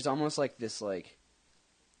 there's almost like this like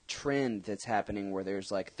trend that's happening where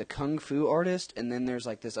there's like the kung fu artist and then there's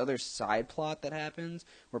like this other side plot that happens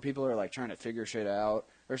where people are like trying to figure shit out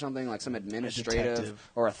or something, like some administrative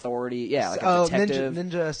detective. or authority, like a detective.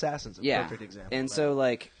 Ninja Assassin's a Yeah. perfect example. And of that. so,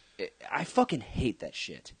 like, I fucking hate that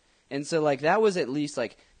shit. And so, like, that was at least,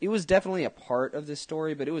 like, it was definitely a part of this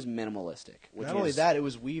story, but it was minimalistic. Which not only is- that, it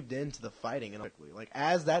was weaved into the fighting, and like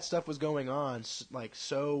as that stuff was going on, like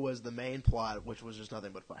so was the main plot, which was just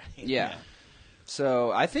nothing but fighting. Yeah.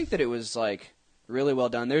 So, I think that it was, like, really well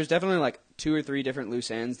done. There's definitely, like, 2 or 3 different loose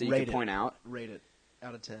ends that you Rate could it. point out. Rate it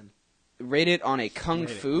out of 10. Rate it on a kung Rate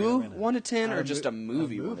it, fu rate it. 1 to 10 On or a just mo- a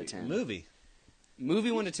movie a 1 to movie. 10? Movie.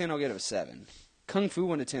 Movie 1 to 10, I'll give it a 7. Kung fu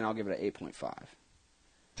 1 to 10, I'll give it an 8.5.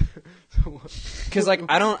 Because like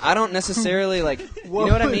I don't necessarily like you know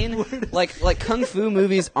what I mean. Like kung fu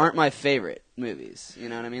movies aren't my favorite movies. You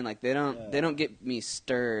know what I mean? Like they don't get me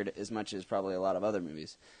stirred as much as probably a lot of other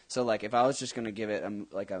movies. So like if I was just gonna give it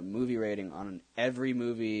a movie rating on an every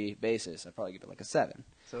movie basis, I'd probably give it like a 7.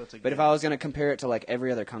 So it's a But if I was gonna compare it to like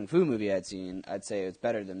every other kung fu movie I'd seen, I'd say it's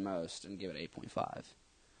better than most and give it 8.5.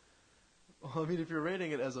 well, I mean, if you're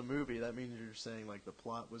rating it as a movie, that means you're saying like the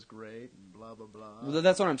plot was great and blah blah blah. Well,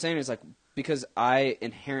 that's what I'm saying is like because I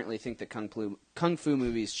inherently think that kung fu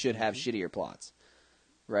movies should have shittier plots,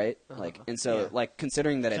 right? Like, and so Yeah. like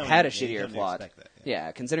considering that it Come had a on, you shittier come to plot, expect that,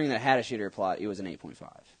 yeah, considering that it had a shittier plot, it was an 8.5.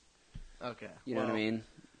 Okay, You know what I well, mean?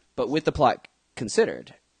 But with the plot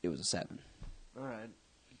considered, it was a 7. All right.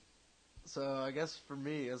 So I guess for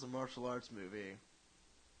me, as a martial arts movie,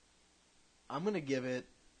 I'm gonna give it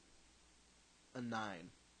a 9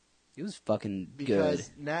 It was fucking because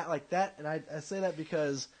good. like that, and I say that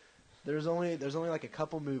because there's only like a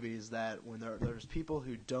couple movies that when there's people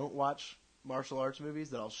who don't watch martial arts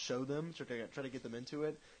movies that I'll show them try to get them into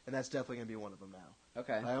it, and that's definitely gonna be one of them now.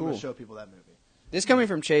 Okay, I'm cool. gonna show people that movie. This coming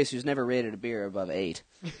from Chase, who's never rated a beer above 8.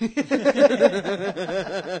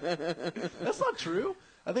 That's not true.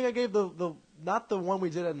 I think I gave the not the one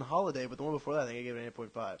we did in Holiday, but the one before that. I think I gave it an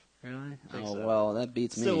 8.5. Really? think Oh so. well, that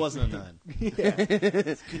beats me. Still wasn't a 9. Yeah,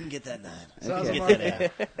 Couldn't get that 9. so as a Okay. martial-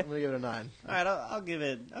 Get that out. I'm gonna give it a 9. All right, I'll give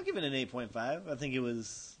it an 8.5. I think it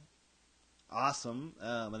was awesome.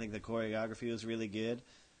 I think the choreography was really good.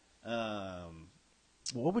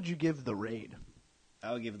 What would you give the raid?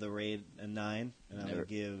 I would give the raid a 9, and I would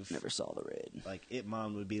give Never saw the raid. like Ip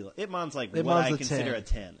Man would be Ip Man's like Ip what Man's I a consider 10. a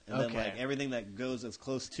 10, and then Okay. like everything that goes as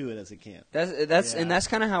close to it as it can. That's Yeah. and that's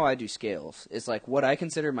kind of how I do scales. It's like what I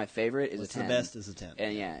consider my favorite is What's a 10. the best is a 10.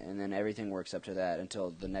 And yeah, and then everything works up to that until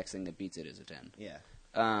the next thing that beats it is a 10. Yeah,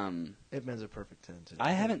 Ip Man's a perfect 10 too.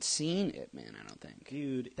 I haven't seen Ip Man, I don't think.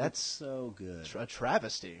 dude, That's it's so good. a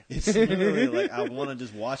travesty. It's literally like I want to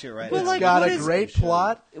just watch it right But, now. It's like, got what a is- great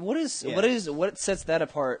plot. Yeah. What sets that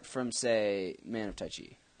apart from say Man of Tai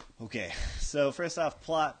Chi? Okay, so first off,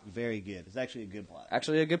 plot very good. It's actually a good plot.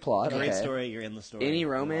 Actually, a good plot. Great okay. story. You're in the story. Any You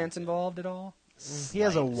romance watch it. involved at all? He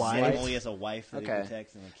has a Slight. wife. Well, he has a wife that Okay. he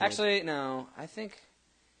protects and a kid. Actually, no. I think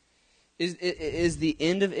is the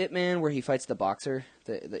end of Ip Man where he fights the boxer,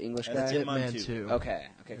 the English guy. That's Ip Ip Man Man 2. 2. Okay,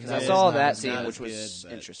 because That I is saw not- that it's scene, not which as was good,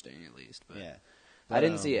 but- interesting at least. But Yeah, I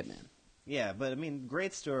didn't But, see Ip Man. Yeah, but I mean,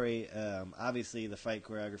 great story. Obviously, the fight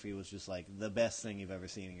choreography was just like the best thing you've ever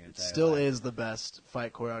seen in your entire Still life. is the best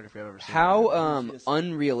fight choreography I've ever seen. How Just-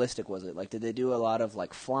 unrealistic was it? Like, did they do a lot of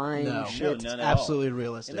like flying No, shit? none it's at absolutely all.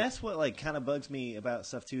 realistic. And that's what like kind of bugs me about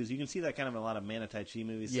stuff too. Is you can see that kind of in a lot of Mana Tai Chi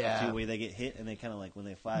movies, Yeah. stuff, too, where they get hit and they kind of like when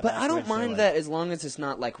they fly. But I don't backwards, they're mind like- that as long as it's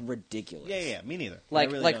not like ridiculous. Yeah, me neither. Like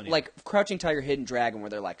I really like don't either. like Crouching Tiger, Hidden Dragon, where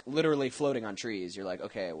they're like literally floating on trees. You're like,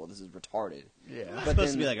 okay, well, this is retarded. yeah. It's but supposed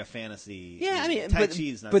then- to be like a fantasy. Yeah, I mean, Tai but Chi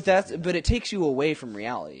is not but supposed to that's be that. but it takes you away from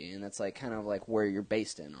reality, and that's like kind of like where you're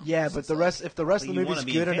based in. Yeah, but the rest, if the rest But of the you movie's wanna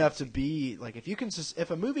be good in enough to fantasy. be like, if you can,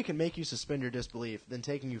 if a movie can make you suspend your disbelief, then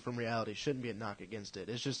taking you from reality shouldn't be a knock against it.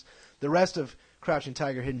 It's just the rest of Crouching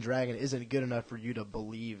Tiger, Hidden Dragon isn't good enough for you to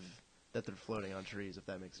believe that they're floating on trees. If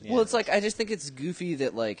that makes sense. Yeah. Well, it's like I just think it's goofy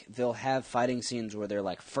that like they'll have fighting scenes where they're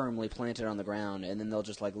like firmly planted on the ground, and then they'll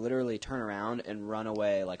just like literally turn around and run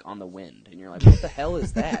away like on the wind, and you're like, what the hell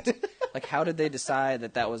is that? Like, how did they decide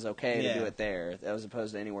that that was okay Yeah. to do it there as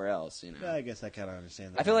opposed to anywhere else? You know. I guess I kind of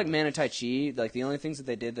understand that. I feel like Mana Tai Chi, like the only things that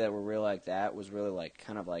they did that were real like that was really like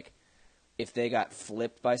kind of like if they got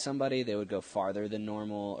flipped by somebody, they would go farther than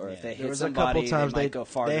normal, or if Yeah. they there hit was somebody, a couple times they might go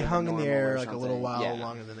farther. they than hung in the normal air or like a little something. while Yeah.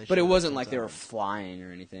 longer than they should. But it have wasn't like they were sometimes. flying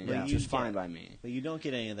or anything, But which you was fine get- by me. But you don't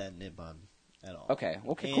get any of that in Itmon at all. Okay,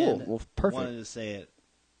 And cool. Well, perfect. Wanted to say it.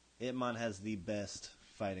 Itmon has the best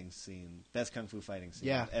fighting scene, best kung fu fighting scene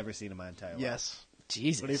Yeah. I've ever seen in my entire life. Yes,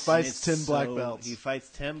 Jesus. when he fights It's 10 black so- belts. He fights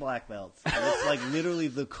 10 black belts. And it's like literally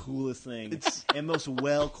the coolest thing and most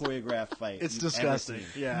well choreographed fight. It's you've ever disgusting.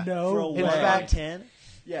 seen. Yeah. No For a way. In one fact- 10.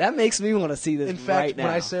 Yeah. That makes me want to see this In fact, right now.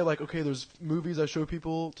 when I say like, okay, there's movies I show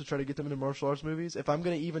people to try to get them into martial arts movies. If I'm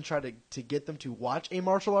gonna even try to get them to watch a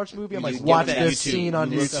martial arts movie, I'm You like, give watch them this YouTube. scene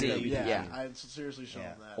on You look YouTube. up that YouTube. Yeah, Yeah. I seriously show Yeah.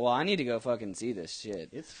 them that. well, I need to go fucking see this shit.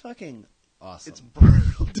 It's fucking awesome. It's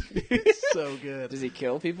brutal, dude. It's so good. Does he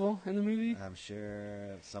kill people in the movie? I'm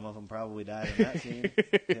sure some of them probably died in that scene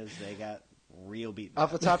because they got real beaten.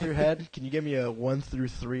 Off the top of your head, can you give me a 1 through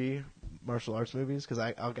 3 martial arts movies? Because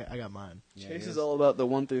I got mine. Yeah, Chase here's- is all about the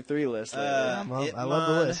 1 through 3 list. Well, I love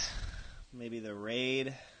the Itmon, list. Maybe the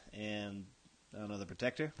Raid and I don't know the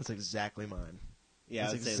Protector. That's exactly mine. Yeah,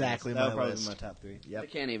 That's I would say exactly that would my probably list. be my top 3. I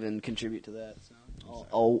Yep. can't even contribute to that. So sorry.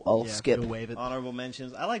 I'll Yeah, skip. go wave it. Honorable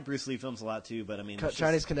mentions. I like Bruce Lee films a lot too, but I mean, it's just-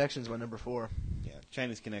 Chinese Connection's my number 4. Yeah,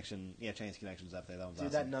 Chinese Connection. Yeah, Chinese Connection's up there. That one's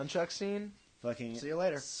Dude, awesome. that nunchuck scene Fucking See you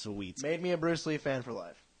later. Sweet. made me a Bruce Lee fan for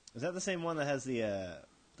life. Is that the same one that has the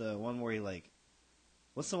one where he like?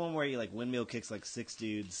 What's the one where he like windmill kicks like 6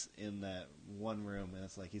 dudes in that one room and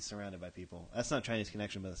it's like he's surrounded by people? That's not Chinese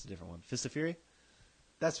Connection, but that's a different one. Fist of Fury.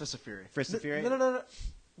 That's Fist of Fury. Fist of Fury? No.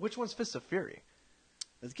 Which one's Fist of Fury?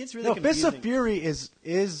 It gets really No, confusing. Fist of Fury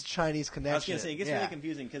is Chinese Connection. I was gonna say it gets Yeah. really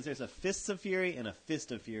confusing because there's a Fists of Fury and a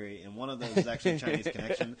Fist of Fury, and one of those is actually Chinese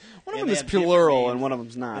Connection. One of And them they is have different plural names, and one of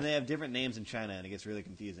them's not. And they have different names in China, and it gets really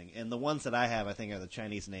confusing. And the ones that I have, I think, are the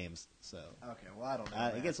Chinese names. So Okay, well I don't know.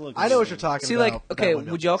 it man. gets a little. I know what confusing. you're talking See, about. like, but okay, that one would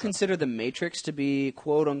don't y'all make sense. consider The Matrix to be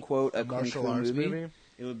quote unquote a kung martial fu arts movie?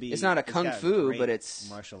 It would be. It's not a it's kung got fu, great but it's-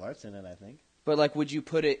 martial arts in it. I think. But like, would you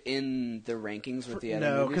put it in the rankings with the other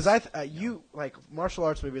No, movies? because you like martial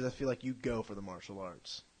arts movies. I feel like you go for the martial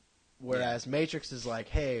arts, whereas Matrix is like,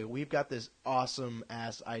 hey, we've got this awesome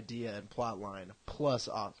ass idea and plot line plus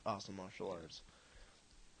awesome martial arts.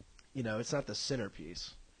 You know, it's not the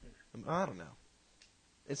centerpiece. I don't know.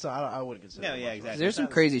 It's not, I wouldn't consider. No, it yeah, martial exactly. There's some It's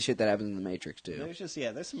not- crazy shit that happens in the Matrix too. There's just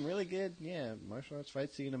there's some really good martial arts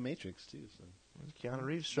fight scene in Matrix too. So. arts. Keanu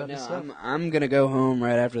Reeves But strutting no, his stuff. I'm gonna go home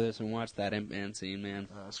right after this and watch that Ant-Man scene, man.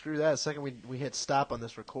 Screw that. The second we hit stop on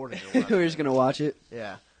this recording, you'll watch We're it. just gonna watch it.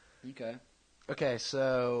 Yeah. Okay. Okay,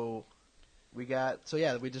 so we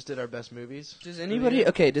we just did our best movies. Does anybody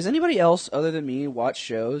Does anybody else other than me watch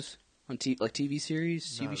shows on like TV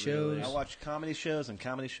series, Not TV shows? really. I watch comedy shows and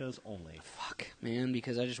comedy shows only. Fuck, man,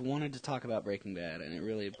 because I just wanted to talk about Breaking Bad, and it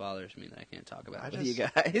really bothers me that I can't talk about I it with you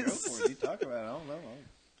just- Go guys. for it. You talk about it. I don't know.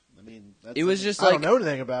 I mean, that's It was something- just I like don't know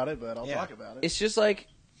anything about it, but I'll Yeah. talk about it. it's just like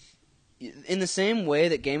in the same way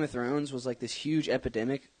that Game of Thrones was like this huge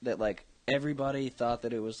epidemic that like everybody thought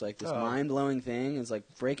that it was like this Oh. mind-blowing thing. It's like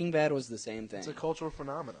Breaking Bad was the same thing. It's a cultural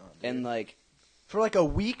phenomenon. dude. And like for like a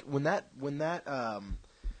week when that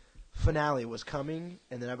finale was coming,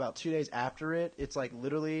 and then about 2 days after it, it's like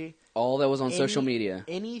literally all that was on any- social media.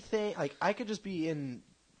 anything. Like I could just be in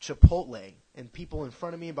Chipotle and people in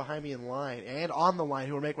front of me and behind me in line and on the line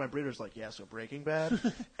who were making my burritos like, yeah, so Breaking Bad,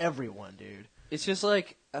 everyone, dude. It's just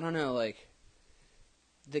like I don't know, like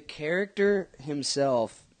the character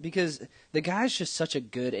himself, because the guy's just such a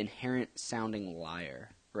good inherent sounding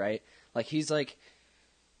liar, right? Like he's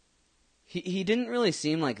He didn't really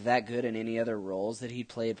seem like that good in any other roles that he'd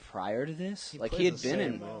played prior to this. Like he had been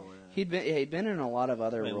in he'd been in a lot of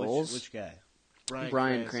other roles. Which guy?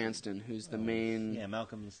 Bryan Cranston, who's the main. Yeah,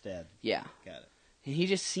 Malcolm's dad. Yeah, Got it. and he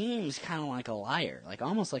just seems kind of like a liar, like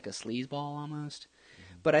almost like a sleazeball almost.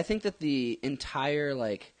 But I think that the entire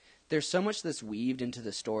there's so much that's weaved into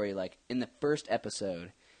the story. Like in the first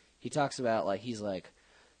episode, he talks about he's like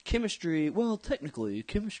chemistry. Well, technically,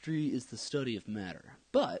 chemistry is the study of matter,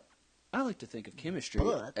 but I like to think of chemistry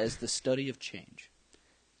as the study of change.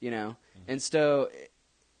 You know, and so.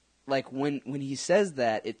 Like, when he says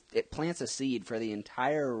that, it plants a seed for the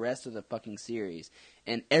entire rest of the fucking series.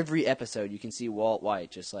 And every episode, you can see Walt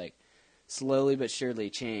White just, slowly but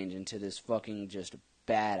surely change into this fucking just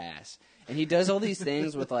badass. And he does all these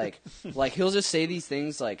things with, he'll just say these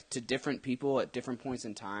things, to different people at different points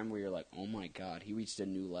in time where you're like, oh my god, he reached a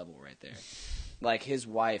new level right there. Like, his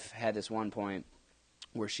wife had this one point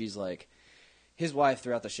where she's like, his wife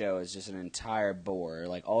throughout the show is just an entire bore.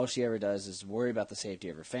 Like, all she ever does is worry about the safety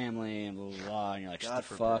of her family and blah, blah, blah. And you're like, shut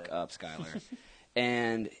the fuck up, Skylar.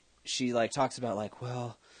 And she, talks about,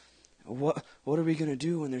 well, what are we going to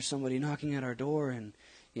do when there's somebody knocking at our door and,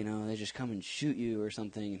 they just come and shoot you or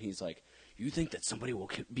something? And he's like, you think that somebody will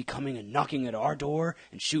be coming and knocking at our door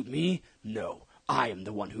and shoot me? No. I am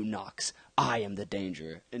the one who knocks. I am the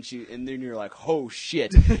danger. And then you're like, oh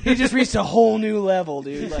shit. He just reached a whole new level,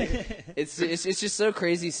 dude. It's just so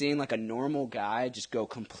crazy seeing a normal guy just go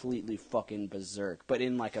completely fucking berserk, but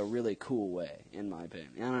in a really cool way, in my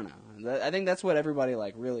opinion. I don't know. I think that's what everybody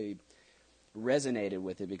really resonated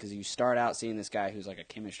with it, because you start out seeing this guy who's a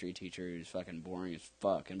chemistry teacher who's fucking boring as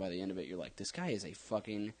fuck, and by the end of it you're like, this guy is a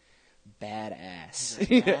fucking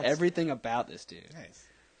badass. Everything about this dude. Nice.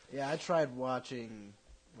 Yeah, I tried watching.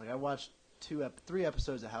 I watched 3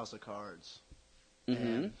 episodes of House of Cards.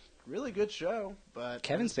 Mm-hmm. Really good show, but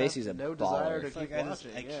Kevin Spacey's a no baller. desire to keep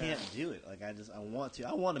watching. I can't do it. I want to.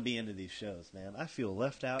 I want to be into these shows, man. I feel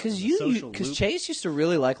left out. Because Chase used to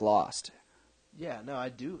really like Lost. Yeah, no, I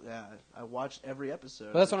do. Yeah, I watched every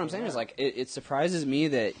episode. But that's what I'm saying. Is it surprises me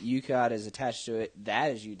that you got as attached to it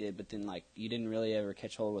as you did, but then you didn't really ever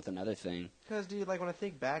catch hold with another thing. Because, dude, when I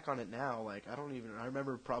think back on it now, I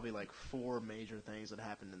remember probably 4 major things that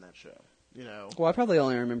happened in that show. Well, I probably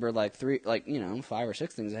only remember 3, 5 or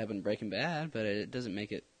 6 things that happened in Breaking Bad, but it doesn't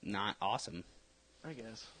make it not awesome. I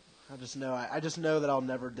guess. I just know that I'll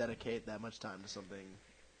never dedicate that much time to something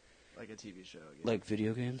like a TV show again. Like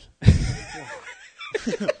video games?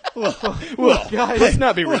 well, guys, let's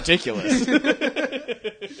not be ridiculous.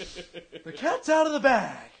 The cat's out of the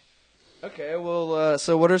bag. Okay, well,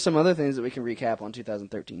 so what are some other things that we can recap on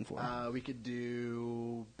 2013 for? We could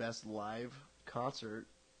do best live concert.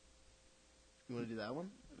 You want to do that one?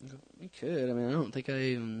 We could. I mean,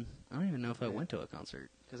 I don't even know if I went to a concert.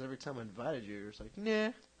 Because every time I invited you, you're just like, nah,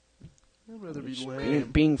 I'd rather be lame.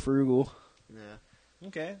 Being frugal. Yeah.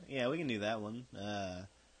 Okay, yeah, we can do that one.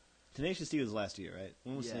 Tenacious D was last year, right?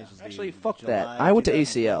 When was Tenacious D? Actually, fuck July that. I went to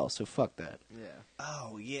 2000? ACL, so fuck that. Yeah.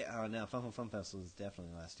 Oh, yeah. Oh, no. Fun Fest was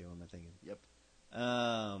definitely last year. What am I thinking? Yep.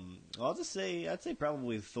 Well, I'd say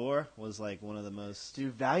probably Thor was one of the most.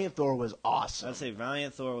 Dude, Valiant Thor was awesome. I'd say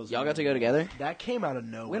Valiant Thor was. Y'all got to go together? That came out of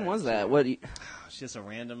nowhere. When was that? What? It's just a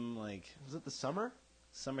random Was it the summer?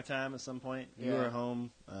 summertime at some point. Yeah. You were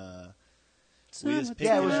home. We just picked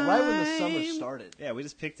Yeah, it was up. right when the summer started. Yeah, we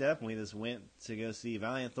just picked up and we just went to go see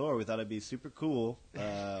Valiant Thor. We thought it'd be super cool. We had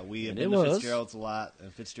And been it to was. Fitzgerald's a lot,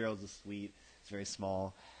 and Fitzgerald's is sweet. It's very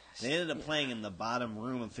small. They ended up playing in the bottom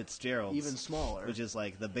room of Fitzgerald's, Even smaller. which is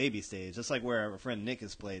the baby stage, just like where our friend Nick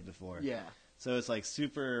has played before. Yeah. So it's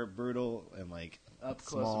super brutal and Up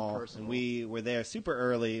close small. and personal. We were there super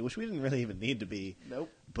early, which we didn't really even need to be. Nope.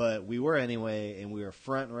 But we were anyway, and we were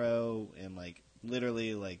front row, and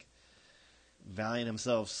literally Valiant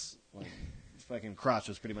himself's fucking crotch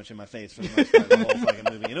was pretty much in my face for the most part of the whole fucking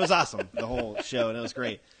movie, and it was awesome, the whole show, and it was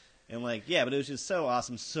great. And but it was just so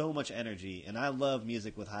awesome, so much energy, and I love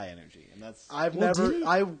music with high energy, and that's.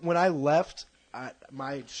 When I left,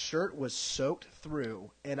 my shirt was soaked through,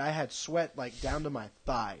 and I had sweat down to my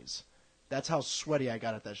thighs. That's how sweaty I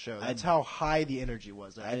got at that show. That's how high the energy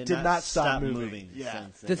was. I did not stop moving. Yeah.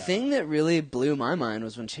 The thing that really blew my mind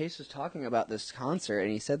was when Chase was talking about this concert, and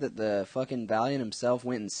he said that the fucking Valiant himself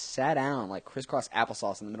went and sat down like crisscross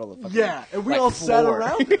applesauce in the middle of the fucking and we all sat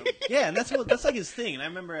around him. Yeah, and that's his thing. And I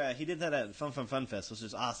remember he did that at Fun Fest, which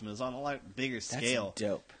was awesome. It was on a lot bigger scale. That's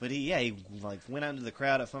dope. But he went out into the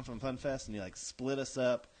crowd at Fun Fest, and he split us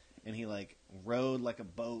up, and he rowed like a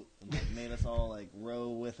boat and made us all row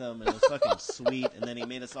with him, and it was fucking sweet. And then he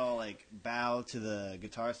made us all bow to the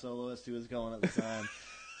guitar soloist who was going at the time.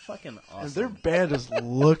 fucking awesome. And their band just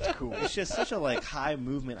looked cool. It's just such a like high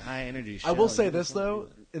movement, high energy show. I will say You this just wanna though,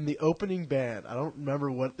 do it. in the opening band, I don't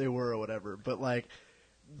remember what they were or whatever, but like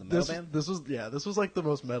The metal this band? this was like the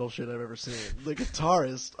most metal shit I've ever seen. The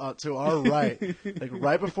guitarist to our right, like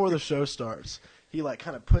right before the show starts, he like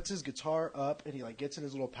kind of puts his guitar up and he like gets in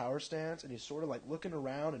his little power stance and he's sort of like looking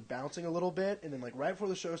around and bouncing a little bit, and then like right before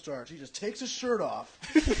the show starts, he just takes his shirt off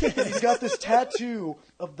and he's got this tattoo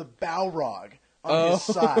of the Balrog on his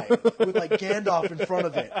side with like Gandalf in front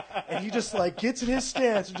of it, and he just like gets in his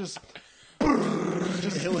stance and just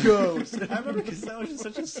goes. I remember because that was just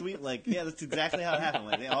such a sweet, like, yeah, that's exactly how it happened.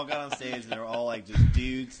 Like, they all got on stage and they were all like just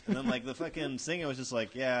dudes, and then like the fucking singer was just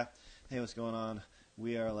like, yeah, hey, what's going on?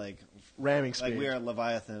 We are like Ramming speed. Like we are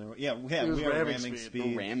Leviathan. Yeah, It we was are ramming ramming speed.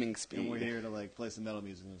 speed. Ramming speed. And we're here to like play some metal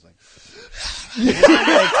music. And it was like, it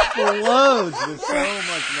explodes with so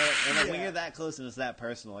much metal. And like when you're that close and it's that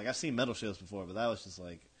personal, like I've seen metal shows before, but that was just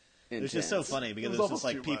like. It was just so funny because It was it was just almost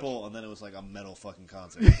like too people, and then it was like a metal fucking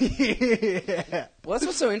concert. Yeah. Well, that's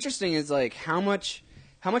what's so interesting is like how much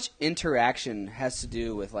interaction has to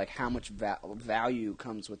do with like how much value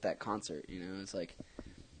comes with that concert. You know, it's like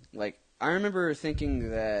I remember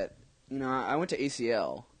thinking that I went to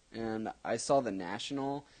ACL and I saw the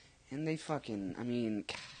National, and they fucking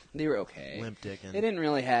they were okay. Limp dickin'. They didn't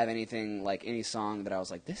really have anything like any song that I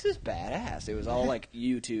was like, this is badass. It was all like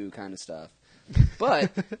U2 kind of stuff.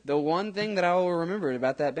 But the one thing that I will remember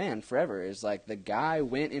about that band forever is like the guy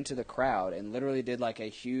went into the crowd and literally did like a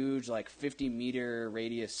huge like 50-meter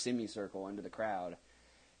radius semicircle into the crowd,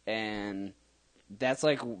 and that's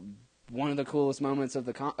like one of the coolest moments of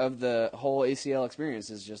the whole ACL experience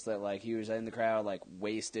is just that like he was in the crowd like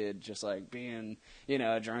wasted, just like being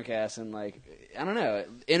a drunk ass, and like I don't know,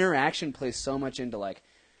 interaction plays so much into like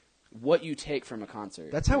what you take from a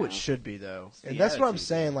concert. That's how it should be, though. And that's what I'm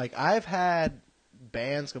saying. Like, I've had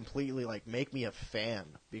bands completely, like, make me a fan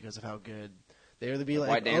because of how good they are to be,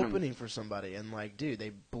 like, opening for somebody. And, like, dude,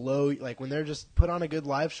 they blow, like, when they're just put on a good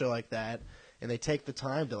live show like that and they take the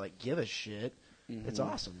time to, like, give a shit, it's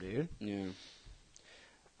awesome, dude. Yeah.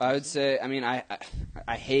 I would say,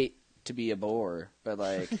 I hate to be a bore, but,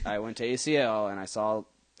 like, I went to ACL and I saw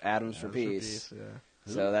Atoms for Peace. Yeah.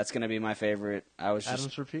 So that's going to be my favorite.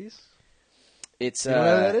 Atoms for Peace? It's you know what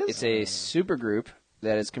that is? It's a super group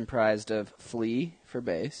that is comprised of Flea for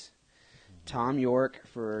bass, Tom York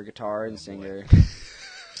for guitar and singer.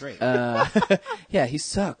 Great. Yeah, he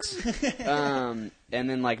sucks. And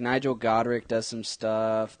then like Nigel Godrich does some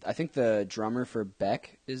stuff. I think the drummer for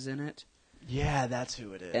Beck is in it. Yeah, that's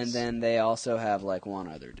who it is. And then they also have like one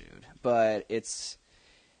other dude. But it's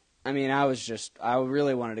I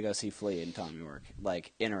really wanted to go see Flea and Tom York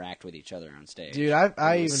like interact with each other on stage. Dude,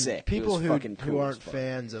 I even sick. people who aren't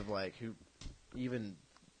fans of like who even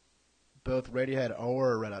both Radiohead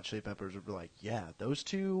or Red Hot Chili Peppers would be like, yeah, those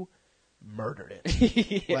two murdered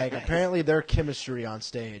it. Yeah. Like apparently their chemistry on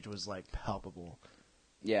stage was like palpable.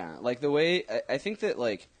 Yeah, like the way I think that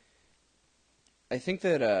like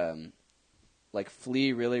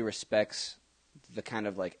Flea really respects the kind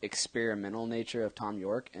of like experimental nature of Tom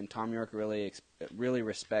York, and Tom York really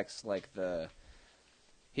respects like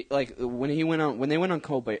when they went on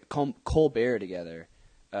Colbert together.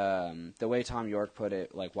 The way Tom York put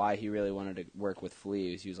it, like why he really wanted to work with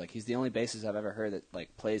Flea is he was like, he's the only bassist I've ever heard that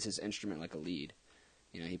like plays his instrument like a lead.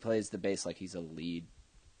 He plays the bass like he's a lead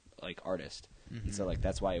like artist. Mm-hmm. And so like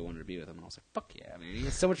that's why he wanted to be with him. And I was like, fuck yeah, man, he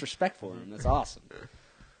has so much respect for him. That's awesome.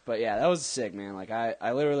 But yeah, that was sick, man. Like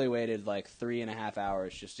I literally waited like 3.5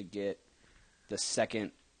 hours just to get the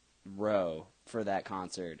second row for that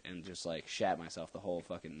concert and just like shat myself the whole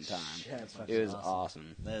fucking time. It was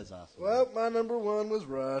awesome. That is awesome. Well, my number one was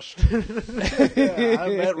Rush. Yeah, I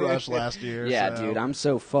met Rush last year. Yeah, so. dude, I'm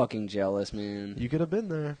so fucking jealous, man. You could have been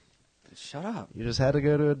there. Shut up. You just had to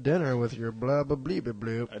go to a dinner with your blah blah bleep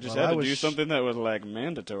bloop. I just had to do something that was like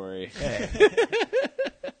mandatory. Hey.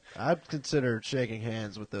 I'd consider shaking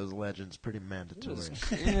hands with those legends pretty mandatory.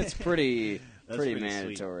 It's pretty pretty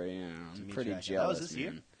mandatory. Yeah, I'm pretty jealous. That was this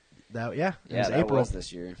year? It was that April. was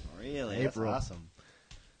this year. Really? April. That's awesome.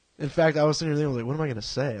 In fact, I was sitting there like, what am I going to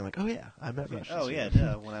say? I'm like, oh yeah, I met Rush. Oh this yeah,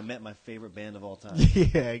 year. duh, when I met my favorite band of all time.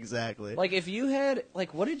 Yeah, exactly. Like, if you had,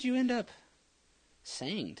 like, what did you end up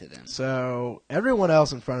saying to them? So everyone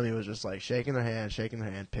else in front of me was just like shaking their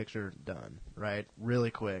hand, picture done, right?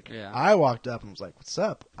 Really quick. Yeah. I walked up and was like, what's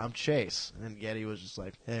up? I'm Chase. And Getty was just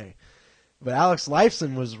like, hey. But Alex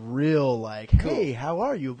Lifeson was real like, hey, how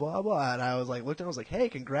are you? Blah, blah. And I was like, looked at him, I was like, hey,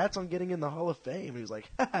 congrats on getting in the Hall of Fame. And he was like,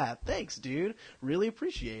 haha, thanks, dude. Really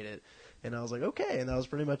appreciate it. And I was like, okay. And that was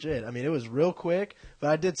pretty much it. I mean, it was real quick, but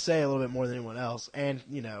I did say a little bit more than anyone else. And,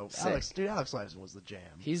 Alex Lifeson was the jam.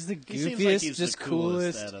 He's the He seems goofiest, like he's just the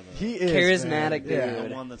coolest coolest. out of the- He is. Charismatic man. Yeah.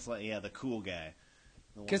 dude. The one that's like, the cool guy.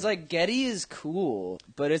 Because like Getty is cool,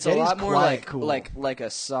 but it's Getty's a lot more quiet like cool. like a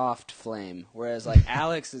soft flame, whereas like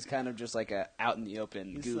Alex is kind of just like a out in the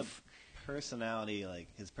open He's goof. the personality, like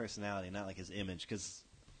his personality, not like his image. Because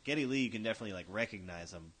Geddy Lee, you can definitely like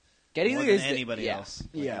recognize him Getty more Lee than is anybody yeah. else.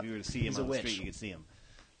 Like, Yeah. if you were to see him He's a on the witch. street, you could see him.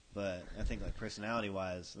 But I think like personality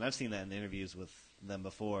wise, and I've seen that in interviews with them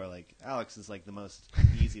before. Like Alex is like the most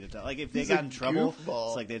easy to talk. Like if they He's got a in trouble, goofball.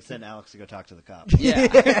 it's like they'd send Alex to go talk to the cops.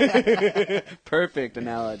 Yeah, perfect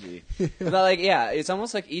analogy. But like, yeah, it's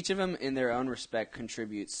almost like each of them, in their own respect,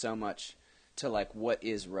 contributes so much to like what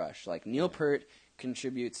is Rush. Like Neil Peart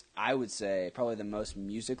contributes, I would say, probably the most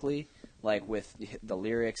musically, like with the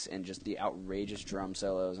lyrics and just the outrageous drum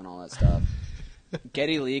solos and all that stuff.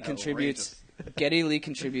 Geddy Lee contributes. Geddy Lee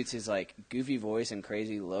contributes his like goofy voice and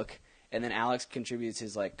crazy look, and then Alex contributes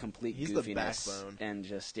his like complete He's the goofiness backbone. and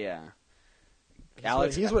just yeah.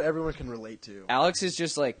 He's what everyone can relate to. Alex is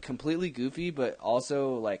just like completely goofy, but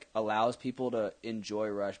also like allows people to enjoy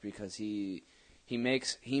Rush because he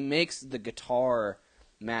makes the guitar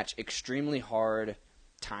match extremely hard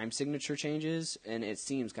time signature changes, and it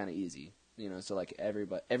seems kind of easy, So like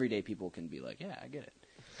everyday people can be like, yeah, I get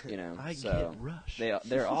it, I so get Rush.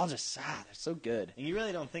 They're all just they're so good. And you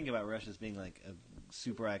really don't think about Rush as being like a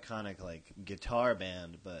super iconic like guitar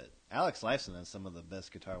band, but Alex Lifeson has some of the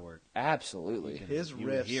best guitar work. Absolutely. His you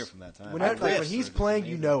would riffs. hear from that time. When His riffs he's are just playing,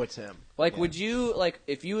 amazing. it's him. Like, Yeah. would you like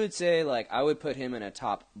if you would say like I would put him in a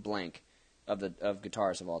top blank of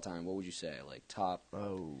guitarists of all time? What would you say? Like top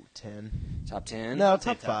 10. 10? No, I'd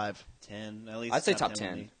say top 5. 10 at least. I'd say top 10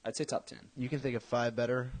 would 10. be. I'd say top 10. You can think of 5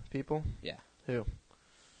 better people? Yeah. Who?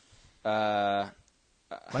 My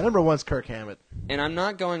My number 1's Kirk Hammett. And I'm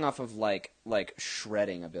not going off of like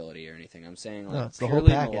shredding ability or anything. I'm saying like No, it's the whole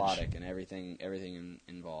purely package. melodic and everything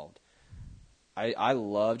involved. I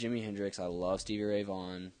love Jimi Hendrix. I love Stevie Ray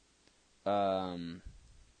Vaughan.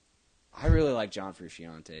 I really like John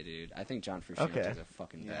Frusciante, dude. I think John Frusciante Okay. is a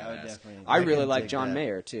fucking Yeah, I would badass. definitely- I I really can like dig John that.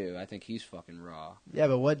 Mayer too. I think he's fucking raw. Yeah,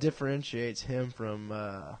 but what differentiates him from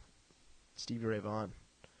Stevie Ray Vaughan?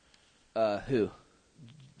 Who?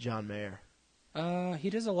 John Mayer. He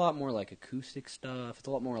does a lot more like acoustic stuff. It's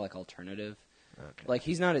a lot more like alternative. Okay. Like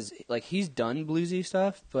he's not as like he's done bluesy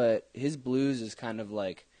stuff, but his blues is kind of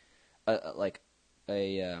like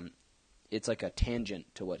it's like a tangent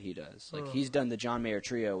to what he does. Like he's done the John Mayer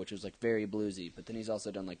trio, which was like very bluesy, but then he's also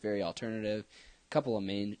done like very alternative, couple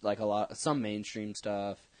of some mainstream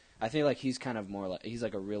stuff. I think like he's kind of more like he's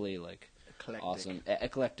like a really like Eclectic. awesome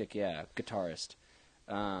eclectic guitarist.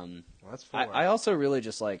 Well, that's 4. I also really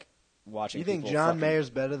just like watching. You think people John fucking- Mayer's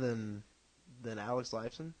better than Alex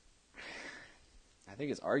Lifeson? I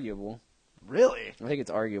think it's arguable. Really? I think it's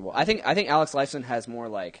arguable. I think Alex Lifeson has more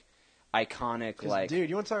like iconic 'Cause, like dude,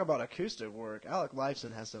 you want to talk about acoustic work? Alex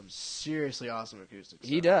Lifeson has some seriously awesome acoustic stuff.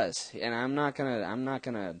 he does, and I'm not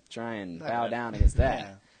gonna try and Not bow gonna- down against that.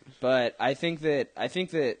 Yeah. But I think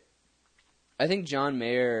John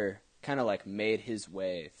Mayer kind of like made his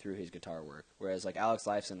way through his guitar work, whereas like Alex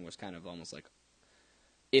Lifeson was kind of almost like,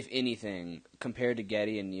 if anything, compared to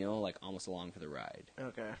Geddy and Neil, like almost along for the ride.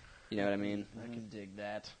 Okay. You know what I mean? I can dig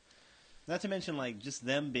that. Not to mention, like, just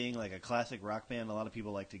them being, like, a classic rock band. A lot of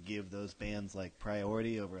people like to give those bands, like,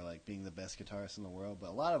 priority over, like, being the best guitarists in the world.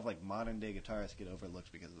 But a lot of, like, modern-day guitarists get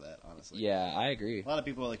overlooked because of that, honestly. Yeah, I agree. A lot of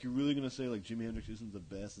people are like, you're really going to say, like, Jimi Hendrix isn't the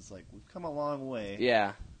best? It's like, we've come a long way.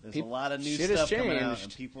 Yeah. There's a lot of new shit has stuff coming out, changed.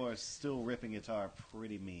 and people are still ripping guitar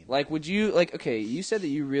pretty mean. Like, would you like? Okay, you said that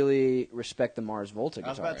you really respect the Mars Volta guitarist. I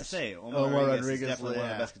was about to say, Omar Omar Rodriguez Rodriguez, is definitely one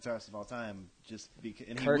of yeah. the best guitarists of all time. Just because,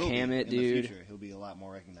 and Kirk he will Hammett, be in dude. the future. He'll be a lot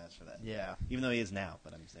more recognized for that. Yeah. Even though he is now,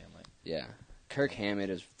 but I'm saying, like, Yeah, Kirk Hammett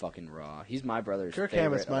is fucking raw. He's my brother's. Kirk favorite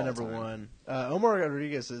Hammett's of my all number time. 1. Omar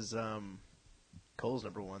Rodriguez is Cole's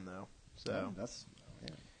number 1, though. So that's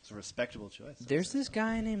it's a respectable choice. There's this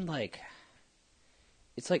guy named like,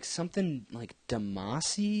 it's like something like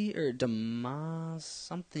Damasi or Damas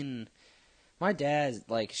something. My dad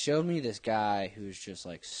like showed me this guy who's just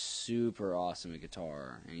like super awesome at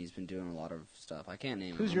guitar, and he's been doing a lot of stuff. I can't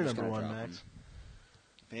name him. who's I'm your just number gonna 1, drop Max? him.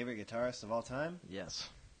 Favorite guitarist of all time? Yes.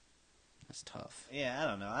 That's tough. Yeah, I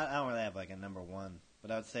don't know. I don't really have like a number 1,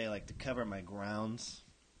 but I would say like to cover my grounds,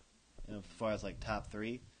 as far as like top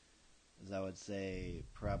 3, is I would say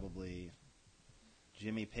probably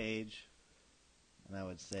Jimmy Page, And I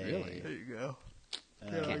would say... Really? There you go.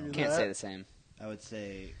 Can't say the same. I would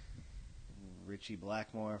say Richie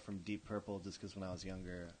Blackmore from Deep Purple, just because when I was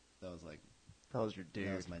younger, that was like... That was your dude.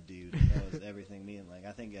 That was my dude. That was everything me. And like,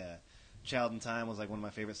 I think Child in Time was like one of my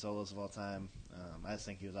favorite solos of all time. I just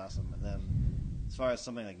think he was awesome. And then as far as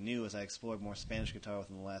something like new, as I explored more Spanish guitar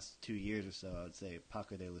within the last 2 years or so, I would say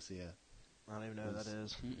Paco de Lucia. I don't even know who that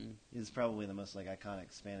is. He's probably the most like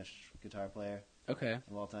iconic Spanish guitar player Okay.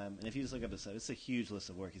 of all time. And if you just look up his stuff, it's a huge list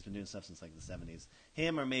of work. He's been doing stuff since like the 70s.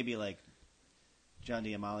 Him or maybe like John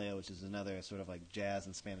D'Amelio, which is another sort of like jazz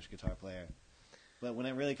and Spanish guitar player. But when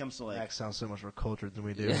it really comes to like... Max sounds so much more cultured than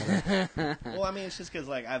we do. Well, I mean, it's just because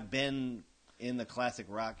like I've been in the classic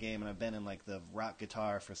rock game and I've been in like the rock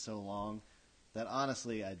guitar for so long that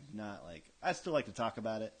honestly I still like to talk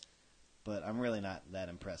about it, but I'm really not that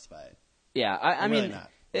impressed by it. Yeah, I I'm mean, really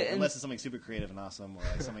not. Unless it's something super creative and awesome or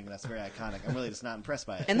like something that's very iconic, I'm really just not impressed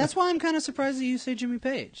by it. and that's why I'm kind of surprised that you say Jimmy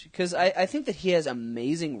Page, because I think that he has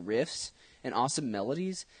amazing riffs and awesome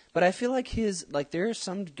melodies, but I feel like there is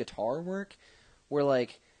some guitar work where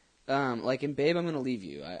like in Babe, I'm Gonna Leave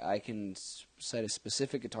You, I can cite a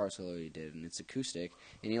specific guitar solo he did, and it's acoustic,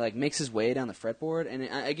 and he like makes his way down the fretboard, and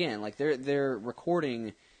again, like they're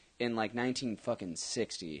recording in like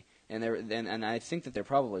 1960, and I think that they're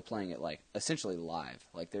probably playing it like essentially live,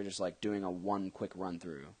 like they're just like doing a one quick run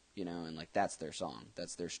through, and like that's their song,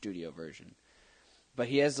 that's their studio version. But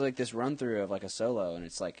he has like this run through of like a solo, and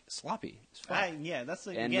it's like sloppy as fuck. I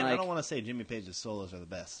don't want to say Jimmy Page's solos are the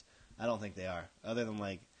best. I don't think they are. Other than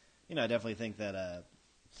like, I definitely think that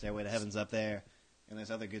Stairway to Heaven's up there, and there's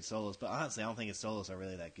other good solos. But honestly, I don't think his solos are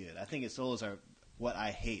really that good. I think his solos are what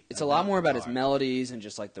I hate. It's a lot more about his melodies and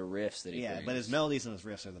just like the riffs that he brings. But his melodies and his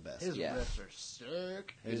riffs are the best. His riffs are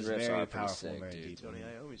sick. His riffs very are powerful, sick, very dude. deep. Tony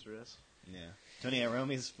Iommi's riffs. Yeah, Tony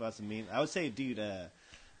Iommi's fucking mean. I would say, dude.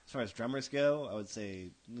 As far as drummers go, I would say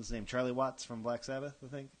his name Charlie Watts from Black Sabbath. I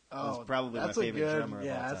think. Oh, that's probably my favorite drummer of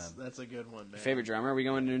all time. That's a good one, man. Favorite drummer? Are we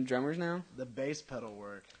going to drummers now? The bass pedal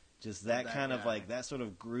work. Just that kind of like that sort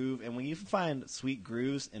of groove, and when you find sweet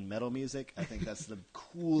grooves in metal music, I think that's the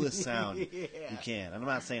coolest sound you can. And I'm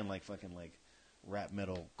not saying like fucking like rap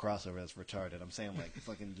metal crossover that's retarded. I'm saying like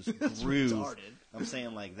fucking just groove. Retarded. I'm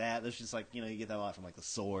saying like that. There's just like you get that a lot from like the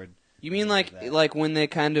Sword. You mean like when they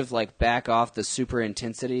kind of like back off the super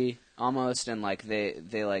intensity almost, and like they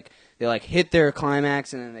hit their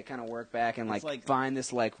climax and then they kind of work back and like find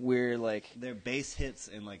this like weird like their bass hits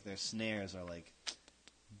and like their snares are like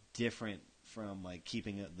different from like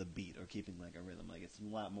keeping the beat or keeping like a rhythm. Like it's a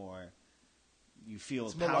lot more. You feel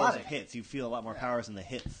powers melodic. of hits. You feel a lot more powers in the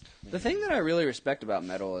hits. The thing that I really respect about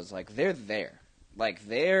metal is like they're there. Like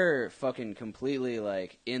they're fucking completely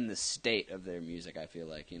like in the state of their music. I feel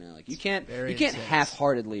like like you can't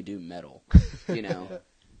half-heartedly do metal,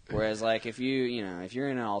 Whereas like if you're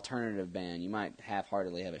in an alternative band, you might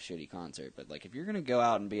half-heartedly have a shitty concert. But like if you're gonna go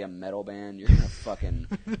out and be a metal band, you're gonna fucking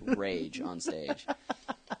rage on stage.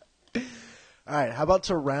 All right, how about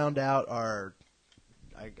to round out our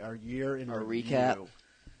year in Our review,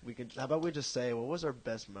 recap? How about we just say what was our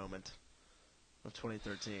best moment of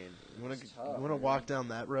 2013? You want to walk down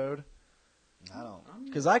that road? I don't.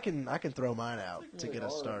 Because I can throw mine out to get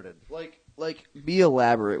us started. Like be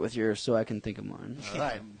elaborate with yours so I can think of mine. All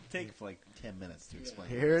right, Take like 10 minutes to explain.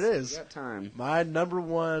 here it is. You got time. My number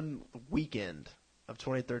one weekend of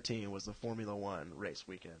 2013 was the Formula One race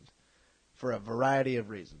weekend for a variety of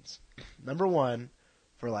reasons. Number one,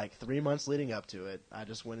 for like 3 months leading up to it, I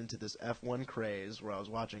just went into this F1 craze where I was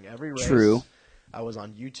watching every race. True. I was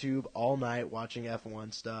on YouTube all night watching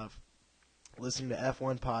F1 stuff, listening to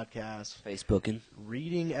F1 podcasts, Facebooking.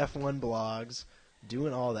 reading F1 blogs,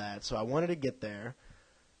 doing all that. So I wanted to get there.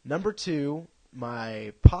 Number two,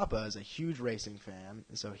 my papa is a huge racing fan,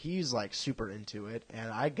 and so he's like super into it. And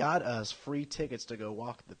I got us free tickets to go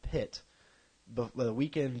walk the pit the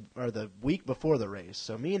weekend or the week before the race.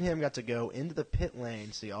 So me and him got to go into the pit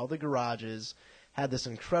lane, see all the garages, had this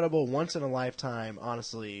incredible once in a lifetime,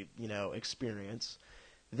 honestly, experience.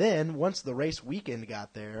 Then once the race weekend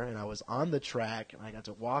got there and I was on the track and I got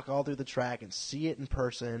to walk all through the track and see it in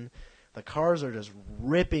person, the cars are just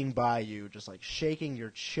ripping by you, just like shaking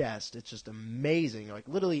your chest. It's just amazing, like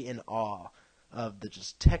literally in awe of the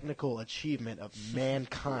just technical achievement of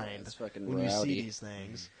mankind when you see these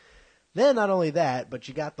things. Then not only that, but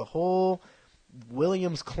you got the whole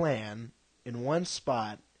Williams clan in one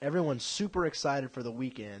spot. Everyone's super excited for the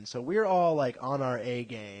weekend. So we're all like on our A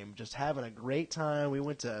game, just having a great time. We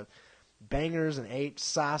went to Bangers and ate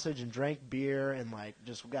sausage and drank beer and like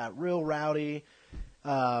just got real rowdy.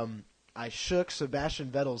 I shook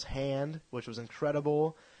Sebastian Vettel's hand, which was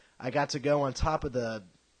incredible. I got to go on top of the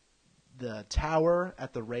the tower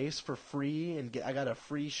at the race for free, and I got a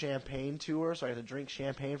free champagne tour, so I got to drink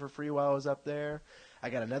champagne for free while I was up there. I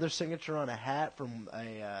got another signature on a hat from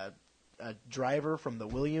a driver from the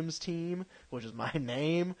Williams team, which is my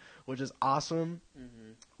name, which is awesome.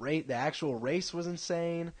 Mm-hmm. The actual race was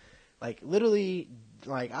insane. Like literally,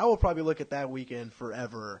 like I will probably look at that weekend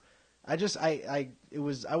forever. I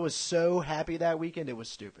was so happy that weekend. It was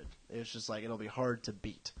stupid. It was just like it'll be hard to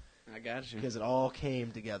beat. I got you. Because it all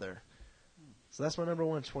came together. So that's my number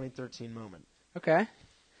one 2013 moment. Okay.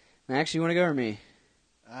 Max, you want to go or me?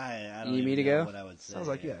 I don't You need me even to know go? what I would say. Sounds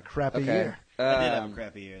like a crappy Okay. year. I did have a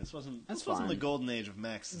crappy year. This wasn't fine. the golden age of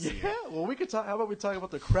Max's Yeah, year. well, we could talk. How about we talk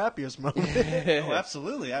about the crappiest moment? Oh,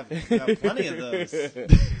 absolutely. I've got plenty of those.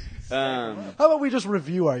 How about we just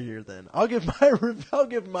review our year then? I'll give my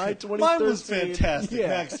 2013. Mine was fantastic. Yeah.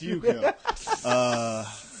 Max, you go.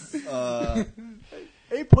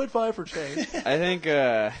 8.5 for change. I think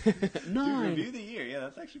Dude, 9. review the year. Yeah,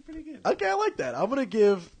 that's actually pretty good. Okay, I like that. I'm gonna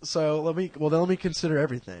give. So let me consider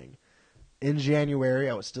everything. In January,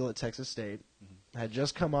 I was still at Texas State. I had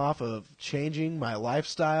just come off of changing my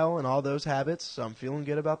lifestyle and all those habits, so I'm feeling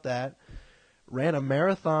good about that. Ran a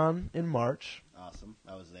marathon in March. Awesome.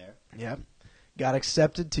 I was there. Yep. Got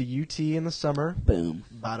accepted to UT in the summer. Boom.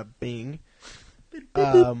 Bada bing.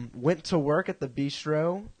 Went to work at the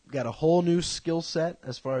bistro. Got a whole new skill set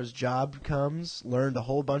as far as job comes. Learned a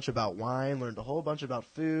whole bunch about wine. Learned a whole bunch about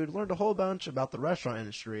food. Learned a whole bunch about the restaurant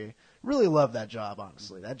industry. Really loved that job,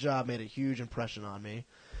 honestly. That job made a huge impression on me.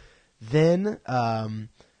 Then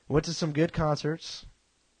went to some good concerts.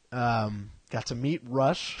 Got to meet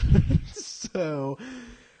Rush. So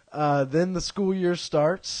then the school year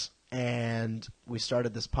starts, and we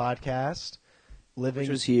started this podcast. Which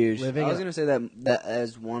was huge. I was in- going to say that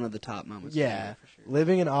as one of the top moments. Yeah, for sure.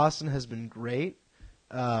 living in Austin has been great.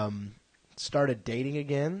 Started dating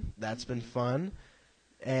again. That's been fun.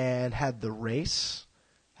 And had the race.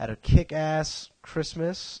 Had a kick-ass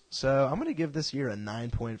Christmas. So I'm going to give this year a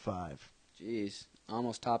 9.5. Jeez,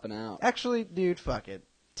 almost topping out. Actually, dude, fuck it.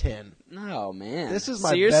 10. No, man. This is so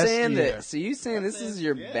my you're best saying year. That? So you saying this is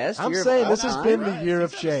your Yeah. best I'm year? saying of this all has time? been the year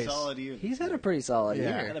of He's had a Chase. solid year. He's had a pretty solid Yeah. I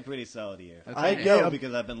year. had a pretty solid year. Okay. I Yeah. know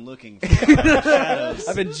because I've been looking for shadows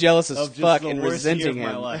I've been jealous as of just fuck the and worst year resenting of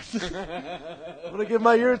my him. life. I'm going to give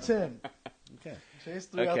my year a 10. Okay. Chase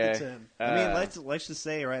 3 out Okay. the 10. I mean, let's just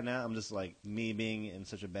say right now, I'm just like me being in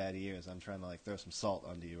such a bad year, is I'm trying to like throw some salt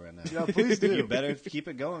onto you right now. Yeah, please do. You better keep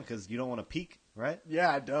it going because you don't want to peak, right?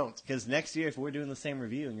 Yeah, I don't. Because next year, if we're doing the same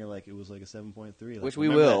review and you're like, it was like a 7.3, like, Which we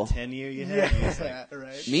remember will. That 10-year you had. It's like, Yeah,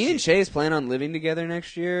 right. Me and Chase plan on living together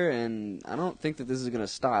next year, and I don't think that this is going to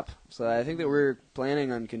stop. So I think that we're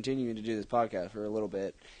planning on continuing to do this podcast for a little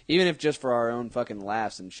bit, even if just for our own fucking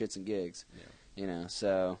laughs and shits and gigs. Yeah. You know,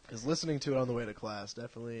 so Because listening to it on the way to class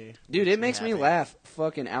definitely... dude, it makes me happy. laugh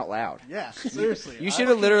fucking out loud. Yeah, seriously. You I should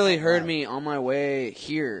have like literally it out heard loud. me on my way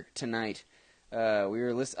here tonight. I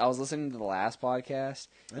was listening to the last podcast,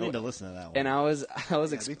 I need to listen to that one. and I was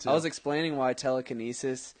me too. I was explaining why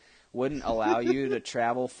telekinesis wouldn't allow you to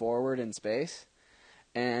travel forward in space,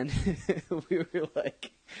 and we were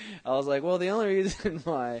like, I was like, well, the only reason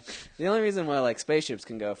why like spaceships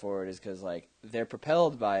can go forward is because like they're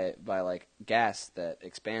propelled by like gas that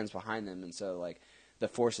expands behind them, and so like the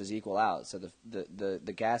forces equal out. So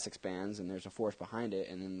the gas expands, and there's a force behind it,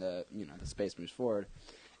 and then the space moves forward.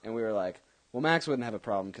 And we were like, well, Max wouldn't have a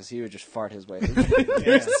problem because he would just fart his way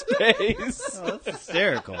through space. Oh, that's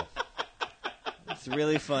hysterical. It's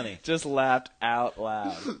really funny. Just laughed out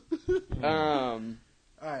loud.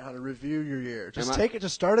 All right, how to review your year. Just Am I- take it.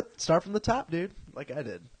 Just start from the top, dude, like I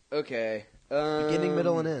did. Okay. Beginning,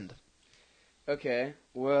 middle, and end. Okay.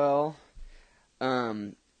 Well,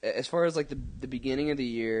 as far as like the beginning of the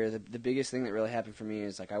year, the biggest thing that really happened for me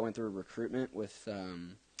is like I went through recruitment with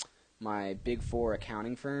my Big Four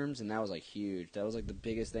accounting firms, and that was like huge. That was like the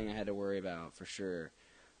biggest thing I had to worry about for sure.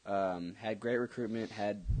 Had great recruitment.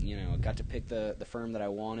 Got to pick the firm that I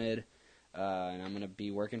wanted, and I'm gonna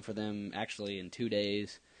be working for them actually in 2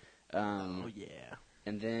 days. Oh yeah.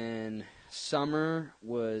 And then summer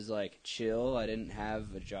was like chill. I didn't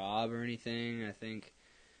have a job or anything. I think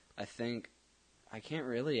I can't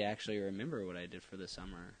really actually remember what I did for the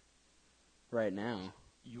summer right now.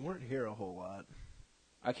 You weren't here a whole lot.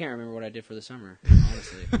 I can't remember what I did for the summer,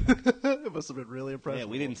 honestly. It must have been really impressive. Yeah,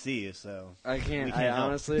 we didn't see you, so I can't. We I can't help.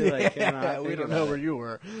 honestly like cannot Yeah, we think don't about know it. where you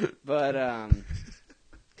were. But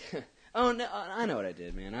oh no, I know what I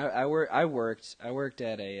did, man. I worked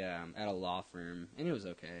at a law firm, and it was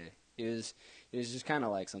okay. It was just kind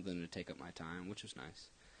of like something to take up my time, which was nice.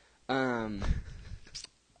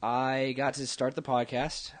 I got to start the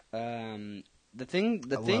podcast. the thing,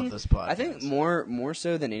 I love this podcast. I think more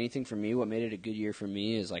so than anything for me, what made it a good year for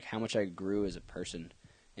me is like how much I grew as a person.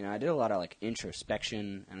 You know, I did a lot of like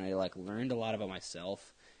introspection, and I like learned a lot about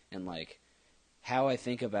myself and like how I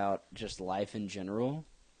think about just life in general,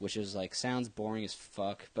 which is like sounds boring as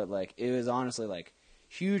fuck, but like it was honestly like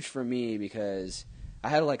huge for me because I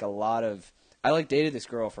had like a lot of I like dated this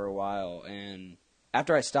girl for a while, and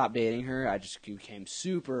after I stopped dating her, I just became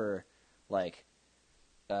super like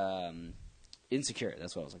insecure.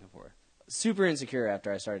 That's what I was looking for. Super insecure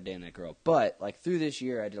after I started dating that girl. But like through this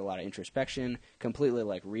year, I did a lot of introspection, completely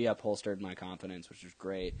like reupholstered my confidence, which was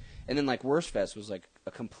great. And then like Worst Fest was like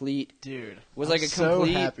a complete Dude, was I'm like a so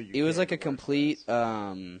complete happy you it was came like to a complete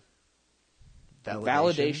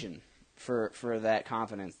validation for that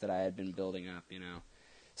confidence that I had been building up, you know.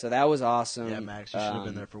 So that was awesome. Yeah, Max, you should have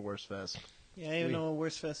been there for Worst Fest. Yeah, I don't even know what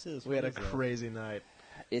Worst Fest is. We had What a is that? crazy night.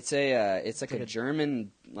 It's like a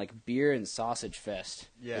German like beer and sausage fest.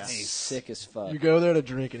 Yeah. It's Nice. sick as fuck. You go there to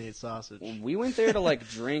drink and eat sausage. We went there to like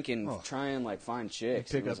drink and Oh. try and like find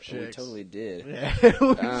chicks. Pick It was- up We chicks. totally did.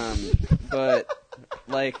 Yeah. But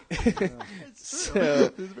like so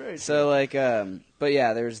It's very so like but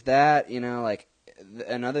yeah, there's that, you know, like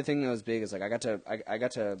another thing that was big is like I got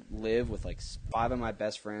to live with like 5 of my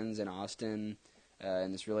best friends in Austin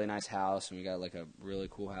in this really nice house, and we got like a really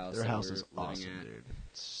cool house. Their that house we're is living awesome, at. dude.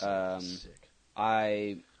 It's so sick.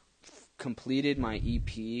 I completed my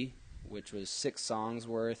EP, which was 6 songs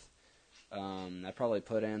worth. I probably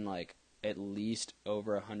put in like at least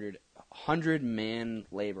over 100 man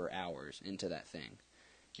labor hours into that thing,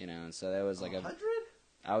 you know. And so that was like 100?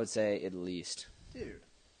 I would say at least. Dude.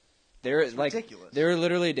 There It's like ridiculous. there were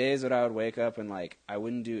literally days that I would wake up and like I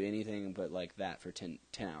wouldn't do anything but like that for 10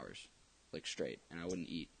 hours, like straight, and I wouldn't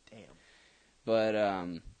eat. Damn.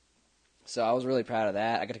 But so I was really proud of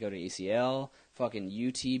that. I got to go to ACL. Fucking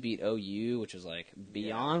UT beat OU, which was like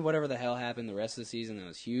beyond whatever the hell happened the rest of the season. That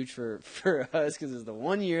was huge for us because it's the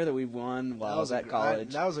one year that we won while I was at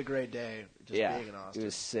college. That was a great day. Just Yeah, being in Austin. it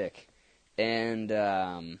was sick. And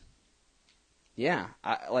yeah,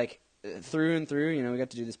 I like through and through. You know, we got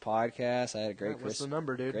to do this podcast. I had a great What's the Christmas.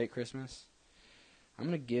 number, dude? Great Christmas. I'm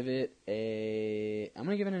gonna give it an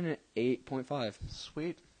 8.5.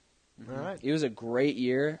 Sweet. All right. It was a great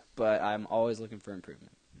year, but I'm always looking for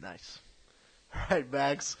improvement. Nice. All right,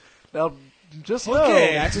 Max. Now, just Okay,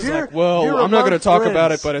 know, Max is you're- like, well, you're I'm not among going to talk about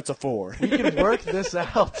friends. it, but it's a 4. We can work this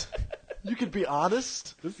out. You can be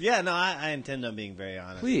honest. Yeah, no, I intend on being very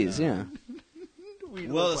honest. Please, yeah. We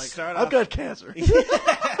Well, look like, start I've off- got cancer. Damn.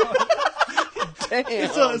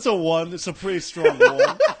 It's a 1. It's a pretty strong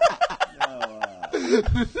 1.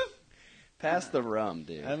 Pass the rum,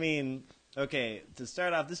 dude. I mean, okay, to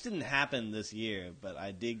start off, this didn't happen this year, but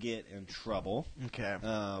I did get in trouble. Okay.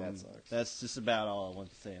 That sucks. That's just about all I want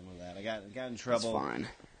to say on that. I got in That's trouble. fine.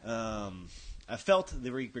 I felt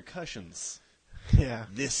the repercussions Yeah.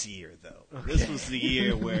 this year, though. This was the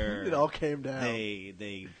year where It all came down.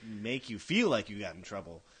 they make you feel like you got in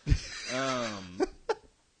trouble.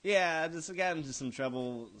 Yeah, I just got into some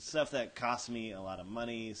trouble. Stuff that cost me a lot of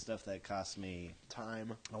money. Stuff that cost me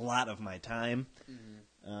Time. a lot of my time.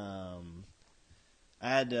 I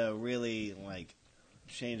had to really like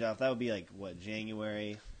change off. That would be like what,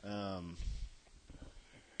 January.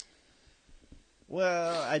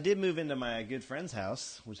 Well, I did move into my good friend's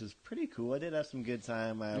house, which is pretty cool. I did have some good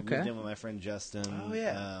time. I Okay. moved in with my friend Justin. Oh,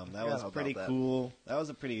 yeah. That Forgot was about pretty that. cool. That was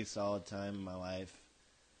a pretty solid time in my life.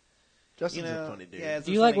 Justin's You know, a funny dude. yeah, it's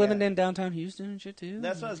Do a you like funny living guy. in downtown Houston and shit, too?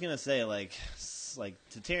 That's what I was gonna say. Like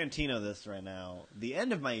to Tarantino, this right now. The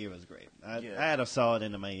end of my year was great. I had a solid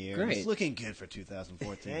end of my year. Great. It's looking good for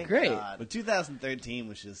 2014. Thank Great. God. But 2013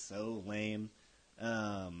 was just so lame.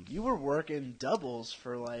 You were working doubles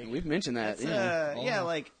for like. We've mentioned that. It's,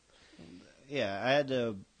 yeah, I had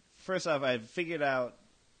to. First off, I figured out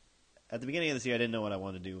at the beginning of this year I didn't know what I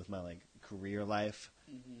wanted to do with my like career life,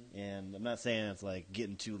 and I'm not saying it's like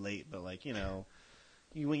getting too late, but like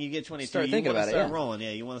when you get 23, Start you thinking want to about it, start yeah. rolling. Yeah,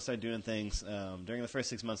 you want to start doing things. During the first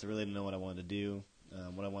 6 months, I really didn't know what I wanted to do,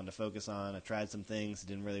 what I wanted to focus on. I tried some things, it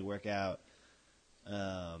didn't really work out.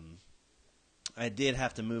 I did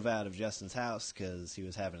have to move out of Justin's house because he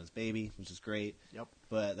was having his baby, which is great. Yep.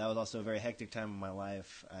 But that was also a very hectic time in my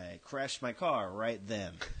life. I crashed my car right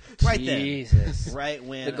then. Jesus. Right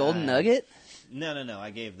when The Golden I- Nugget? No.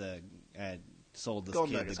 I sold this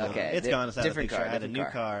Golden kid. Nugget's the Golden- gone. Okay, it's gone. It's out of the different picture. car, I had a different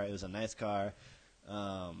new car. car. It was a nice car.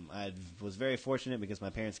 I was very fortunate because my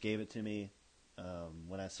parents gave it to me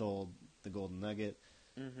when I sold the Golden Nugget.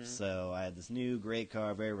 Mm-hmm. So I had this new great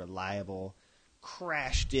car, very reliable.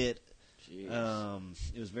 Crashed it.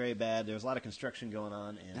 Jeez. It was very bad. There was a lot of construction going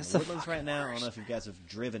on in That's the the Woodlands fucking right now. I don't worst. know if you guys have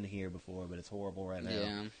driven here before, but it's horrible right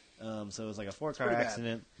now. Yeah. So it was like a 4-car pretty bad.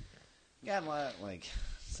 accident. Got a lot, like,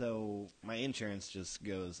 so my insurance just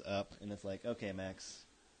goes up, and it's like, okay, Max,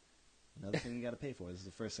 another thing you got to pay for. This is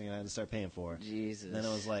the first thing I had to start paying for. Jesus. And then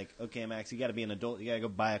it was like, okay, Max, you got to be an adult. You got to go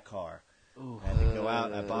buy a car. I had to go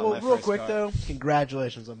out. I bought Well, my real first quick car. though,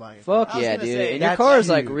 congratulations on buying it. Fuck I was yeah, gonna dude. say, And your that's car is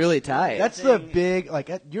like huge. really tight. That's the thing- big like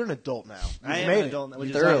you're an adult now. I You've am made an it. adult, which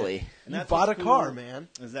is Thoroughly. and You that's bought a what's car, cool. man.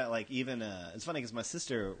 Is that like even? It's funny because my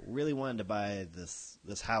sister really wanted to buy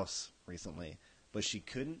this house recently, but she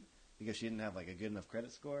couldn't because she didn't have like a good enough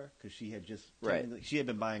credit score because she had just Right. she had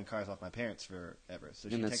been buying cars off my parents forever, so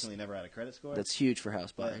she And that's- technically never had a credit score. That's huge for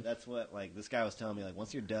house but buying. that's what like this guy was telling me. Like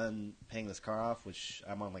once you're done paying this car off, which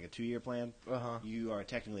I'm on like a 2-year plan, Uh-huh. you are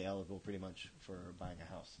technically eligible pretty much for buying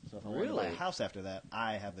a house. So if I want to buy a Really? house after that,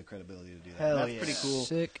 I have the credibility to do that. Hell That's yeah. pretty cool.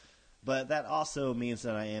 Sick. But that also means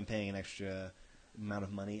that I am paying an extra amount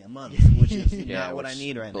of money a month, which is Yeah, not what I which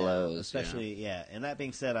need right now. blows, Especially, yeah. And that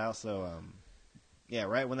being said, I also,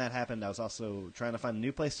 right when that happened, I was also trying to find a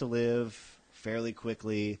new place to live fairly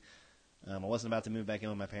quickly. I wasn't about to move back in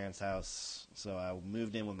with my parents' house, so I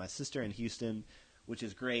moved in with my sister in Houston, which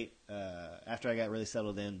is great. After I got really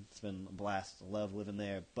settled in, it's been a blast. I love living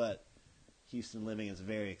there, but Houston living is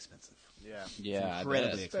very expensive. Yeah. Yeah, I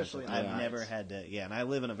Incredibly bet. expensive. Especially I've nights. never had to. Yeah, and I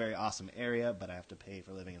live in a very awesome area, but I have to pay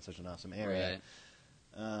for living in such an awesome area.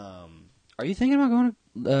 Right. Um, Are you thinking about going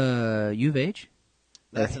to U of H?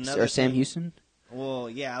 That's or, another or Sam thing. Houston? well,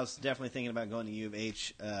 yeah, I was definitely thinking about going to U of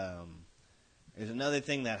H. There's another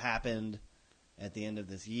thing that happened at the end of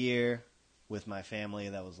this year with my family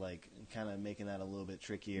that was like kind of making that a little bit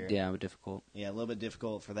trickier. Yeah, difficult. Yeah, a little bit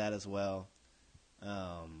difficult for that as well.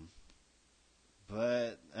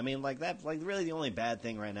 But I mean, like that, like really the only bad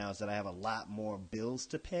thing right now is that I have a lot more bills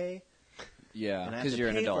to pay. Yeah, And I have because to you're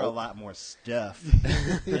an pay for a adult. lot more stuff.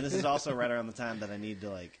 And this is also right around the time that I need to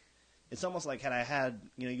like. It's almost like had I had,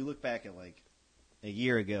 you look back at like a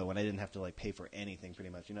year ago when I didn't have to like pay for anything pretty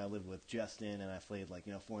much. I lived with Justin and I paid like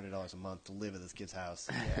 $400 a month to live at this kid's house,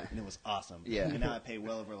 and it was awesome. Yeah. And now I pay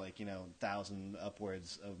well over like 1,000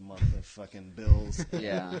 upwards a month of fucking bills,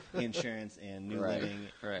 Yeah. insurance, and new Right, living,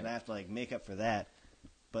 right. and I have to like make up for that.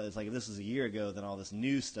 But it's like if this was a year ago, then all this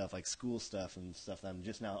new stuff, like school stuff and stuff that I'm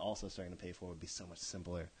just now also starting to pay for, would be so much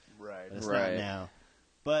simpler. Right. But it's Right. not now.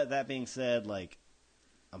 But that being said, like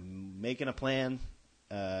I'm making a plan.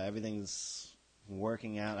 Everything's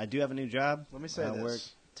working out. I do have a new job. Let me say I this: work.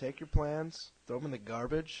 take your plans, throw them in the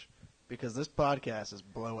garbage, because this podcast is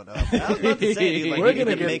blowing up. I was about to say, dude, like, We're you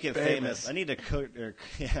gonna need to get make it famous. famous. I need to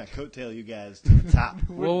coattail you guys to the top.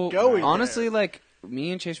 Well, going honestly, there. like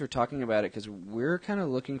me and Chase were talking about it because we're kind of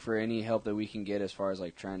looking for any help that we can get as far as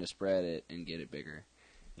like trying to spread it and get it bigger.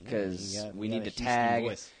 Because You got- we you need got to a Houston tag.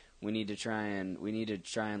 voice. We need to try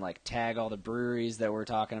and like tag all the breweries that we're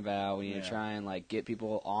talking about. We need Yeah. to try and like get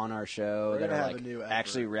people on our show We're that gonna are have like a new effort.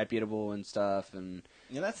 actually reputable and stuff. And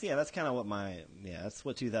Yeah, that's kind of what that's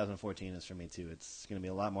what 2014 is for me too. It's going to be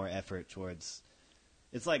a lot more effort towards.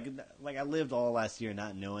 It's like I lived all last year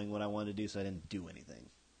not knowing what I wanted to do, so I didn't do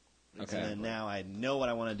anything. Okay. And then now I know what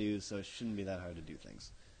I want to do, so it shouldn't be that hard to do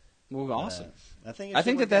things. well, awesome. I think. I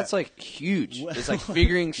think that that's like huge. It's like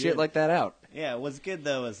figuring shit Yeah. like that out. Yeah. What's good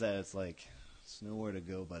though is that it's like there's nowhere to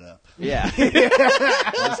go but up. Yeah,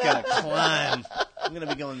 I just gotta climb. I'm gonna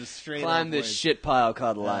be going just straight. climb this upwards. shit pile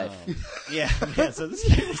called life. Yeah, man. So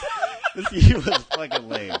this year was fucking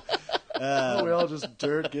lame. we all just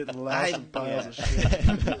dirt getting lost in piles of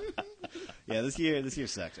shit. Yeah, this year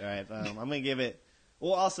sucked. All right, I'm gonna give it.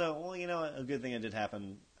 Well, also, a good thing that did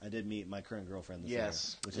happen. I did meet my current girlfriend this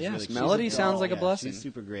Yes. year. Which Yes, is really Melody she's sounds like a yeah, blessing. She's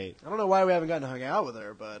super great. I don't know why we haven't gotten to hang out with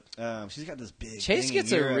her, but She's got this big. Chase thing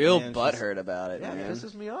gets in a Europe, real man. butthurt about it, yeah, it man.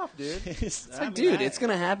 pisses me off, dude. It's It's like, dude, it's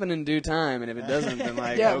gonna happen in due time, and if it doesn't, then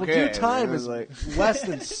like, Yeah, okay. well, due time man. is like less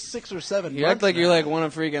than 6 or 7 you months act like now. you like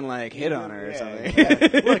want to freaking like hit on her or something.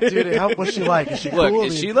 Yeah. Look, dude, what's she like? Is she Look, cool?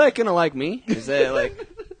 is she like gonna like me? Is that like?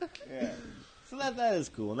 Yeah. So that is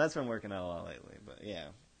cool, and that's been working out a lot lately. But yeah,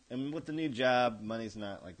 and with the new job, money's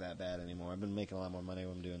not like that bad anymore. I've been making a lot more money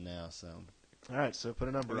than I'm doing now, so All right, so put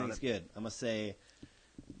a number on everything's it. good. I'm gonna say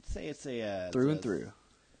it's a Through and through.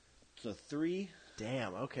 It's a 3.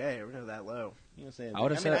 Damn, okay, we're going to that low. I'm gonna say. I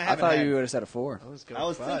would have said. I haven't thought had- you would have said a 4. Let's go I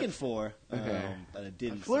was 5. thinking 4, Okay. but I I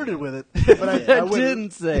didn't. flirted say with it, but I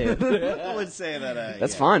wouldn't. say it. it. I would say that.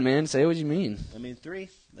 That's yeah. fine, man. Say what you mean. I mean 3,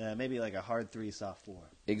 maybe like a hard 3, soft 4.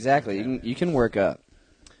 Exactly. You can work up.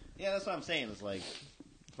 Yeah, that's what I'm saying. It's like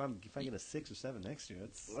if I get a 6 or 7 next year,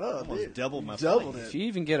 that's Oh, almost dude, double my doubled points. If you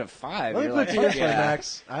even get a 5, Let me you're put like, you in fuck for yeah.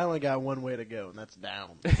 Max. I only got one way to go, and that's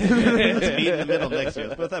down. Let's meet in the middle next year.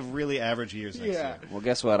 Let's both have really average years next year. Well,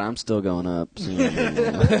 guess what? I'm still going up. So.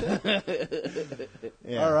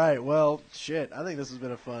 Yeah. All right. Well, shit. I think this has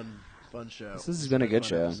been a fun show. This has been a good fun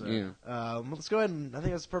show. episode. Yeah. Let's go ahead and I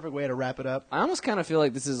think that's the perfect way to wrap it up. I almost kind of feel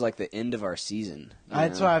like this is like the end of our season.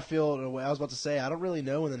 That's why I feel. I was about to say I don't really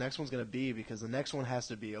know when the next one's going to be because the next one has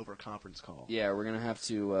to be over conference call. Yeah, we're going to have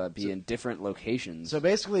to be in different locations. So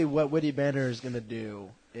basically, what Witty Banter is going to do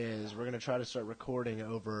is we're going to try to start recording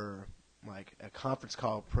over like a conference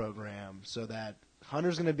call program, so that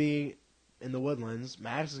Hunter's going to be in the Woodlands,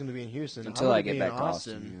 Max is going to be in Houston, Until I'm I gonna get be in back to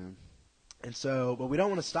Austin. And so, but we don't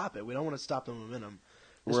want to stop it. We don't want to stop the momentum.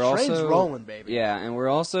 This We're train's also rolling, baby. Yeah, and we're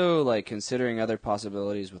also like considering other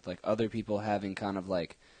possibilities with like other people having kind of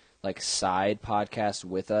like side podcasts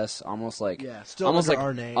with us, almost like still almost under like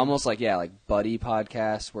our name. almost like like buddy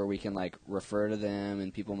podcasts where we can like refer to them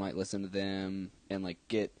and people might listen to them and like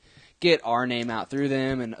get our name out through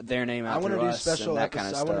them and their name out I want through to do us special and that episodes. kind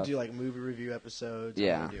of I stuff. want to do like movie review episodes. I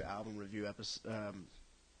Yeah. want to do album review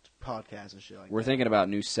podcasts and shit like We're that. thinking about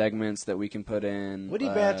new segments that we can put in. Witty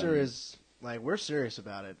Banter is like we're serious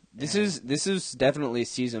about it. This And is definitely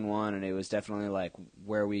season 1, and it was definitely like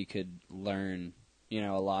where we could learn, a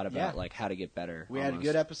lot about like how to get better. we had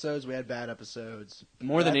good episodes. We had bad episodes.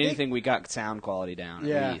 More than I think- anything, we got sound quality down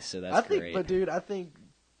at least, so that's I think, great. But dude, I think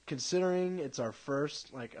considering it's our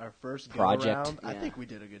first Project, go around, I yeah. think we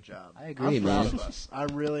did a good job. I agree, I'm proud man. of us. I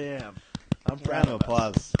really am. I'm proud Round of of us.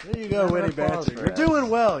 applause. There you go, Round of Witty applause Banter. for You're us. doing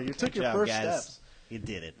well. You took Good your job, first guys. steps. You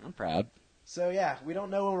did it. I'm proud. So yeah, we don't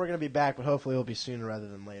know when we're going to be back, but hopefully it'll be sooner rather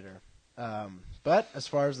than later. But as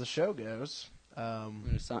far as the show goes, Are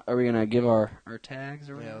we gonna give our tags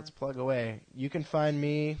or yeah, whatever? let's plug away. You can find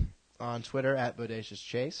me on Twitter at Bodacious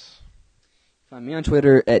Chase. Find me on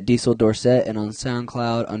Twitter at Diesel Dorset and on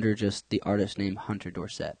SoundCloud under just the artist name Hunter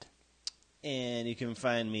Dorset. And you can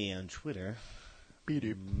find me on Twitter,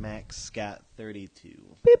 MaxScott32.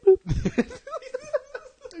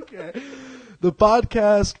 Okay. The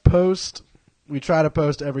podcast post, we try to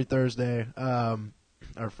post every Thursday,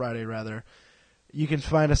 or Friday rather. You can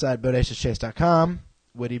find us at BodaciousChase.com,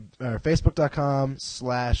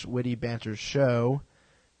 Facebook.com/Witty Banter Show,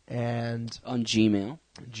 and On Gmail.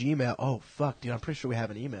 Gmail. Oh, fuck, dude, I'm pretty sure we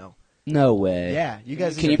have an email. No way. Yeah, you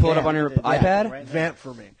guys Can you pull it up on your iPad? Right now. Vamp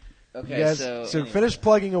for me. Okay, You guys, so finish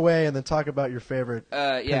plugging away and then talk about your favorite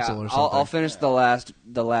yeah, pencil or I'll something. finish the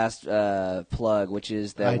last plug, which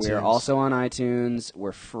is that we're iTunes. also on iTunes.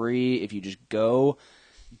 We're free if you just go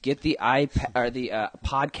get the iPad or the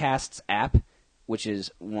Podcasts app, which is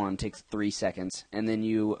takes 3 seconds, and then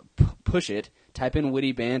you push it. Type in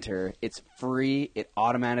Witty Banter. It's free. It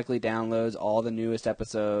automatically downloads all the newest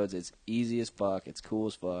episodes. It's easy as fuck. It's cool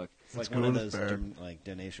as fuck. It's like It's one of cool as those bear.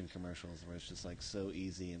 donation commercials where it's just like so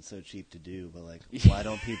easy and so cheap to do, but like why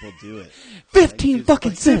don't people do it? 15 Like,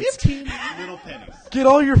 fucking just, cents. 15 little pennies. Get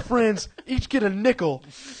all your friends, each get a nickel.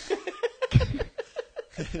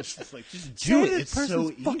 It's just like just do it. It's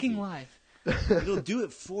so easy. fucking life. It'll do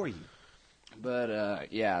it for you.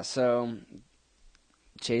 But yeah, so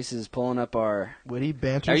Chase is pulling up our. Witty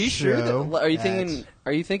Banter Are you Show. sure? Are you at- thinking?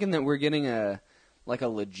 Are you thinking that we're getting a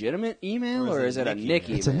legitimate email, Or or is it a Nick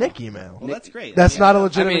email? It's a Nick email. Well, that's great. That's I mean, not a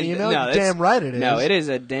legitimate I mean, email? no, Damn right it is. No, it is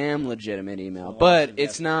a damn legitimate email, Well, but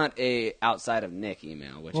that's it's not a outside of Nick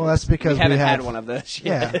email. Which Well, is, that's because we haven't we had have- one of those.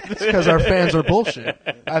 Yeah, Yet. it's because our fans are bullshit.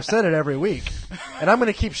 I've said it every week. And I'm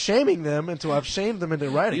going to keep shaming them until I've shamed them into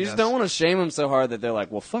writing You just us. don't want to shame them so hard that they're like,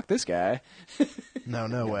 "Well, fuck this guy."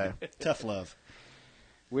 No way. Tough love.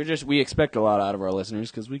 We expect a lot out of our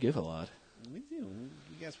listeners because we give a lot. We do. You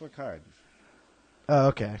guys work hard. Oh,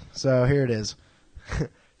 okay. So here it is.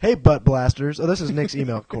 Hey, butt blasters. Oh, this is Nick's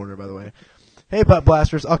email corner, by the way. Hey, butt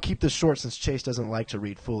blasters. I'll keep this short since Chase doesn't like to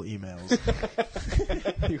read full emails.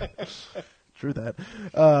 True that.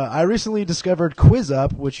 I recently discovered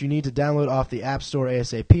QuizUp, which you need to download off the App Store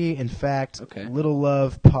ASAP. In fact, Okay. Little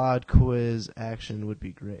Love Pod Quiz Action would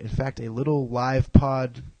be great. In fact, a little live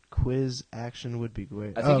pod quiz action would be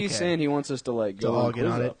great. I think okay. he's saying he wants us to to go all and get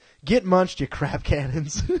quiz on up. it. Get munched, you crap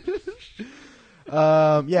cannons.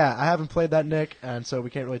 Yeah, I haven't played that, Nick, and so we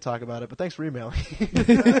can't really talk about it. But thanks for emailing.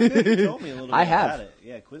 You told me a little bit I have. about it.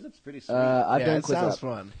 Yeah, QuizUp's pretty sweet. I've yeah, done it quiz sounds up.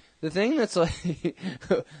 fun. The thing that's like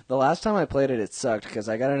the last time I played it, it sucked because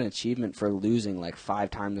I got an achievement for losing like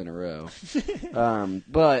 5 times in a row.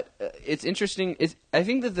 But it's interesting. I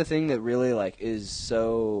think that the thing that really like is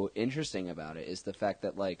so interesting about it is the fact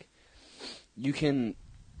that like you can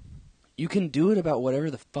you can do it about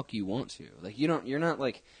whatever the fuck you want to. Like you're not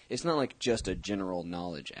like it's not like just a general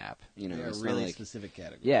knowledge app. You know, Yeah, it's really not like, specific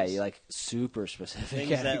categories. yeah, you like super specific things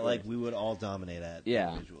categories. that like we would all dominate at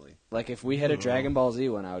individually. Like if we had a Dragon Ball Z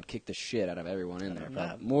one, I would kick the shit out of everyone in there.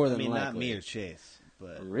 More than likely. Not me or Chase,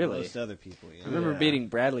 but Really? most other people. Yeah. I remember beating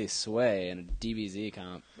Bradley Sway in a DBZ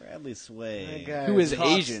comp. Bradley Sway, That guy Who is talks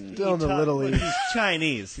Asian. Still in the Little League. He's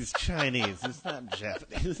Chinese. He's Chinese. He's not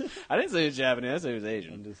Japanese. I didn't say he was Japanese. I said he was I'm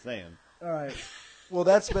Asian. just saying. All right. Well,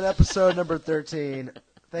 that's been episode number 13.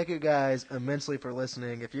 Thank you guys immensely for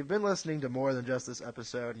listening. If you've been listening to more than just this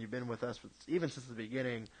episode, and you've been with us even since the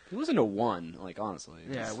beginning, He wasn't a one, like honestly.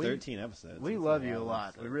 yeah, It's we 13 episodes. we It's love you a long lot.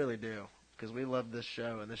 episode. We really do, because we love this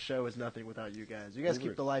show, and this show is nothing without you guys. You guys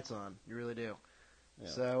keep the lights on. You really do. Yeah.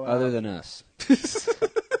 So Other than us.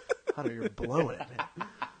 Hunter, you're blowing it, man.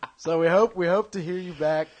 So we hope to hear you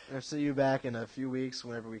back or see you back in a few weeks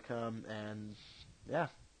whenever we come, and yeah,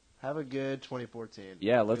 have a good 2014.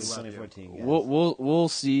 Yeah, We let's. love you. 2014. Guys. We'll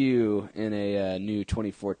see you in a new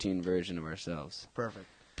 2014 version of ourselves. Perfect.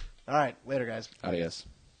 All right, later, guys. Adios.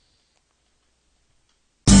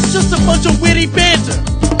 Just a bunch of witty banter.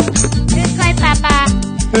 Good night, Papa.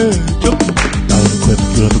 That was a quip.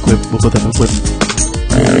 You have a quip. We'll put that in a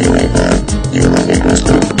quip.